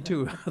need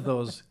 2 of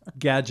those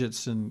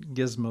gadgets and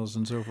gizmos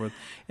and so forth.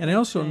 And I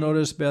also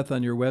noticed, Beth,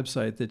 on your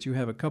website that you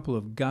have a couple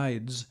of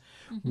guides.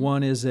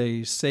 One is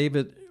a Save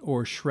It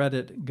or Shred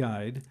It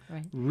guide.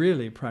 Right.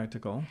 Really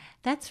practical.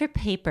 That's for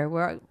paper.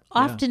 We're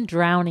often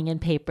drowning in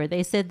paper.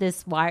 They said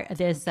this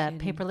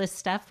paperless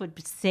stuff would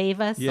save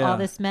us all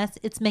this mess.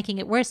 It's making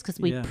it worse because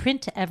we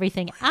print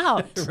everything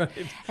out. Right.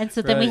 And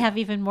so then we have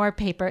even more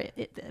paper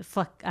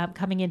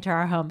coming into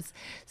our homes.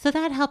 So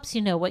that helps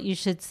you know what you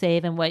should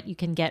save and what you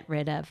can get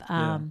rid of.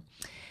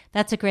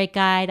 That's a great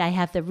guide. I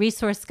have the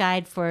resource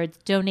guide for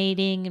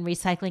donating and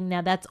recycling.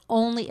 Now, that's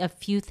only a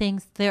few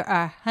things. There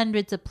are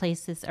hundreds of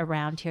places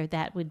around here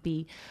that would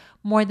be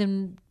more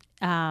than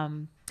a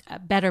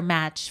better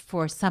match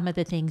for some of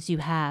the things you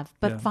have.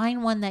 But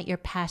find one that you're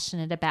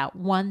passionate about,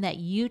 one that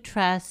you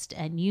trust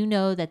and you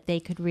know that they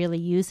could really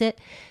use it,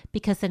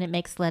 because then it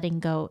makes letting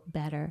go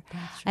better.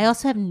 I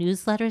also have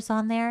newsletters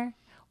on there.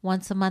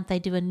 Once a month, I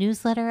do a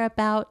newsletter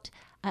about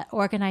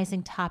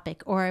organizing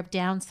topic or a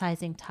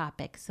downsizing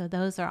topic. So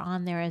those are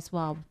on there as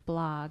well,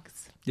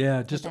 blogs.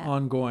 Yeah, just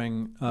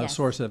ongoing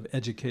source of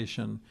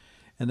education.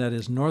 And that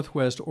is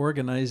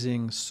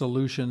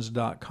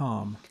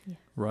northwestorganizingsolutions.com,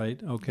 right?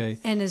 Okay.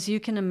 And as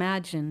you can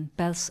imagine,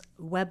 Beth's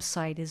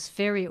website is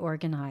very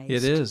organized.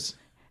 It is.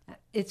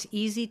 It's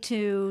easy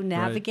to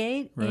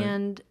navigate, Right.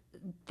 and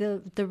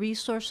the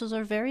resources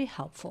are very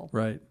helpful.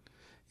 Right.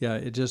 Yeah,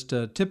 it just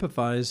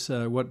typifies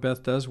what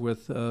Beth does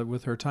with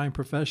her time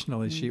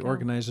professionally. She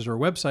organizes her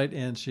website,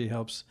 and she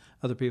helps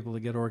other people to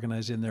get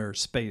organized in their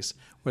space,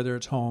 whether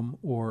it's home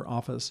or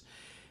office.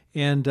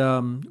 And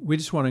we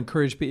just want to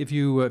encourage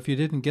people, if you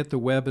didn't get the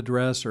web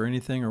address or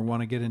anything, or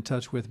want to get in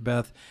touch with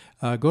Beth,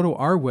 go to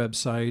our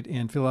website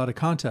and fill out a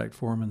contact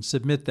form and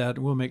submit that,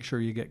 and we'll make sure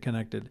you get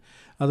connected.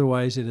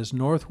 Otherwise, it is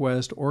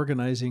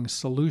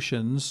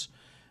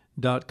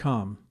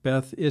northwestorganizingsolutions.com.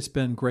 Beth, it's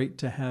been great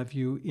to have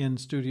you in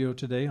studio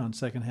today on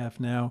Second Half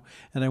Now,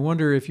 and I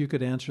wonder if you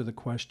could answer the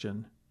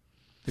question.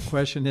 The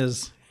question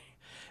is,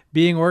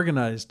 being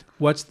organized,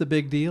 what's the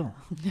big deal?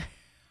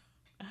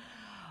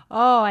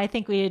 Oh, I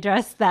think we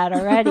addressed that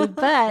already,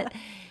 but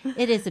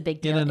it is a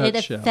big deal. In a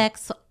nutshell. It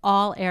affects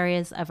all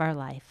areas of our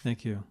life.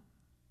 Thank you.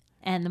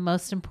 And the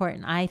most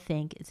important, I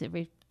think, is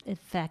it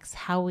affects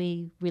how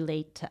we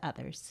relate to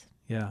others.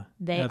 Yeah,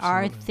 They absolutely.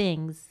 are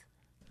things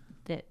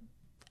that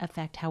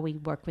affect how we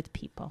work with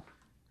people.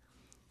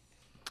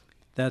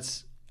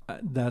 That's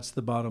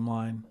the bottom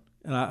line,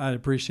 and I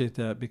appreciate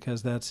that,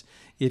 because that's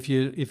if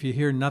you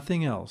hear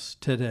nothing else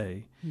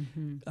today,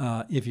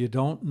 if you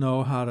don't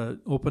know how to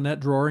open that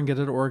drawer and get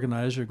it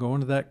organized, or go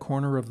into that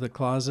corner of the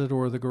closet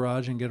or the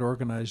garage and get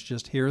organized,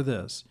 just hear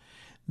this: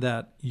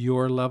 that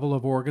your level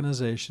of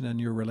organization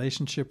and your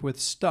relationship with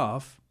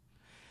stuff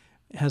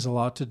has a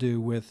lot to do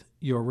with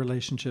your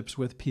relationships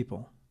with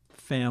people,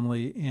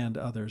 family, and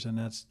others, and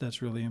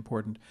that's really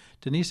important.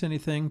 Denise,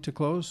 anything to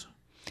close?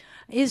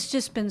 It's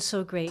just been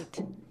so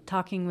great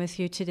talking with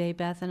you today,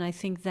 Beth, and I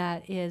think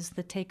that is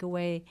the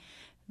takeaway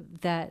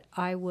that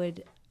I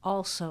would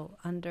also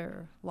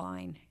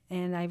underline.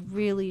 And I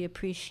really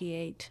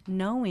appreciate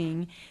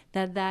knowing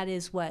that that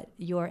is what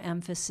your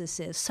emphasis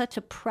is. Such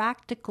a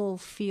practical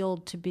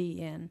field to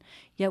be in,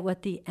 yet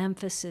what the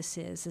emphasis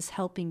is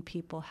helping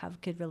people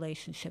have good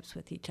relationships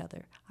with each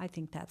other. I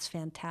think that's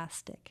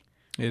fantastic.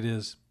 It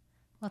is.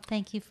 Well,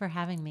 thank you for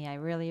having me. I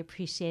really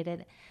appreciate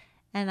it.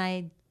 And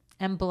I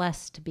am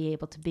blessed to be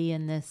able to be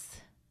in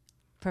this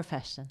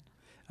profession.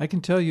 I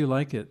can tell you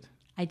like it.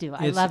 I do.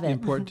 I love it. It's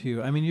important to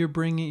you. I mean,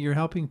 you're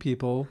helping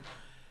people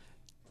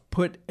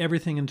put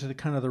everything into the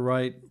kind of the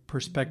right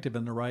perspective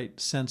and the right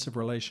sense of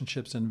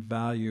relationships and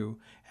value,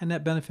 and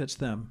that benefits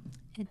them.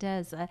 It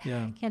does.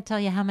 Yeah. I can't tell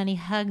you how many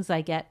hugs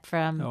I get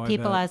from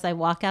people as I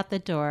walk out the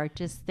door.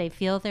 Just they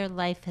feel their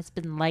life has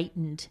been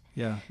lightened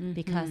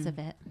because of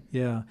it.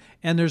 Yeah.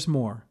 And there's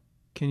more.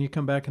 Can you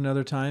come back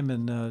another time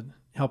and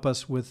help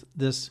us with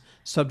this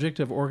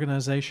subject of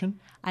organization?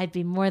 I'd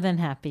be more than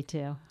happy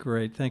to.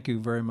 Great. Thank you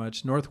very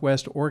much.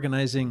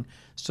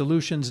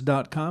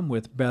 northwestorganizingsolutions.com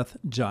with Beth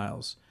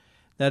Giles.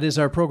 That is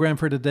our program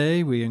for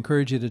today. We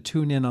encourage you to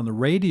tune in on the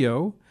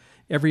radio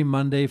every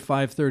Monday,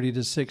 5:30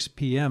 to 6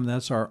 p.m.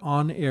 That's our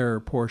on-air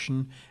portion.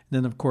 And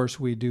then, of course,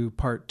 we do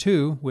part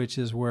 2, which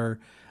is where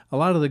a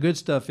lot of the good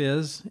stuff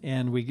is,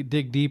 and we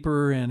dig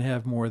deeper and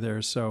have more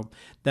there. So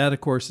that,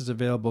 of course, is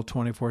available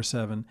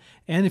 24/7.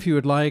 And if you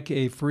would like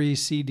a free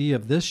CD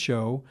of this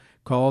show,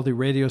 call the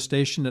radio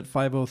station at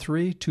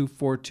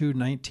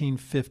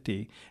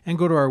 503-242-1950 and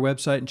go to our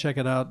website and check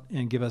it out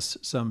and give us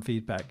some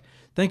feedback.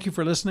 Thank you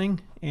for listening,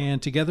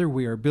 and together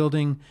we are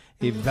building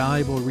a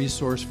valuable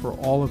resource for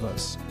all of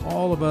us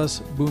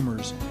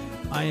boomers.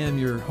 I am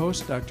your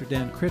host, Dr.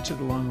 Dan Critchett,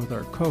 along with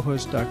our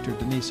co-host, Dr.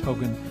 Denise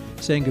Hogan,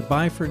 saying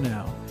goodbye for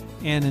now.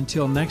 And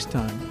until next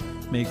time,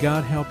 may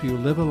God help you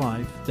live a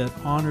life that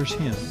honors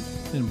Him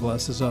and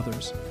blesses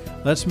others.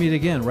 Let's meet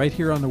again right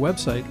here on the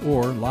website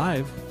or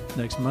live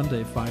next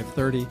Monday,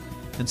 5:30,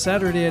 and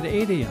Saturday at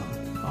 8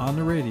 a.m. on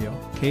the radio,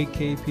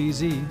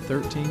 KKPZ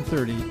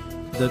 1330,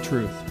 The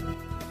Truth.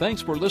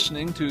 Thanks for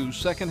listening to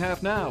Second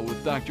Half Now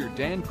with Dr.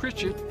 Dan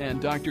Critchett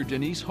and Dr.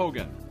 Denise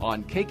Hogan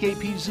on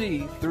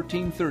KKPZ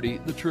 1330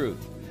 The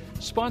Truth,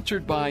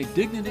 sponsored by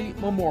Dignity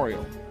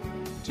Memorial.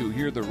 To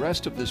hear the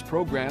rest of this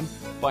program,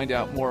 find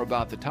out more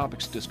about the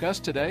topics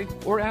discussed today,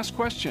 or ask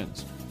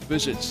questions,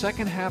 visit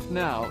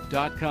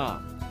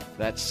secondhalfnow.com.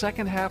 That's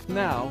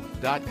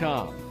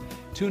secondhalfnow.com.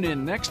 Tune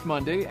in next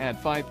Monday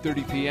at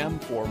 5:30 p.m.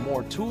 for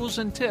more tools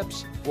and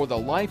tips for the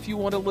life you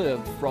want to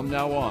live from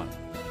now on.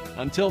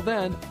 Until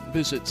then,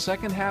 visit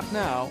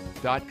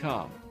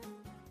secondhalfnow.com.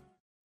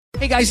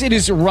 Hey guys, it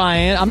is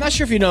Ryan. I'm not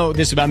sure if you know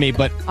this about me,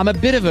 but I'm a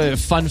bit of a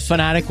fun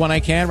fanatic when I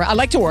can. I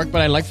like to work,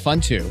 but I like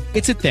fun too.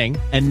 It's a thing.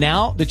 And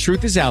now the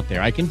truth is out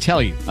there. I can tell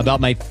you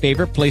about my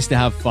favorite place to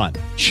have fun.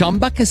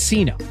 Chumba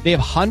Casino. They have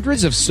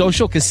hundreds of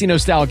social casino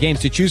style games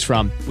to choose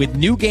from with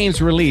new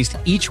games released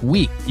each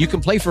week. You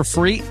can play for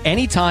free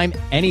anytime,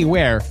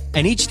 anywhere.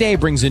 And each day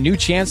brings a new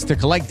chance to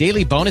collect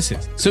daily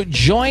bonuses. So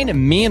join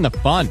me in the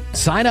fun.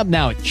 Sign up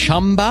now at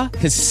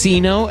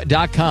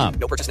ChumbaCasino.com.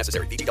 No purchase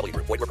necessary. VGW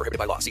Group. Void where prohibited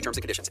by law. See terms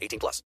and conditions. 18+.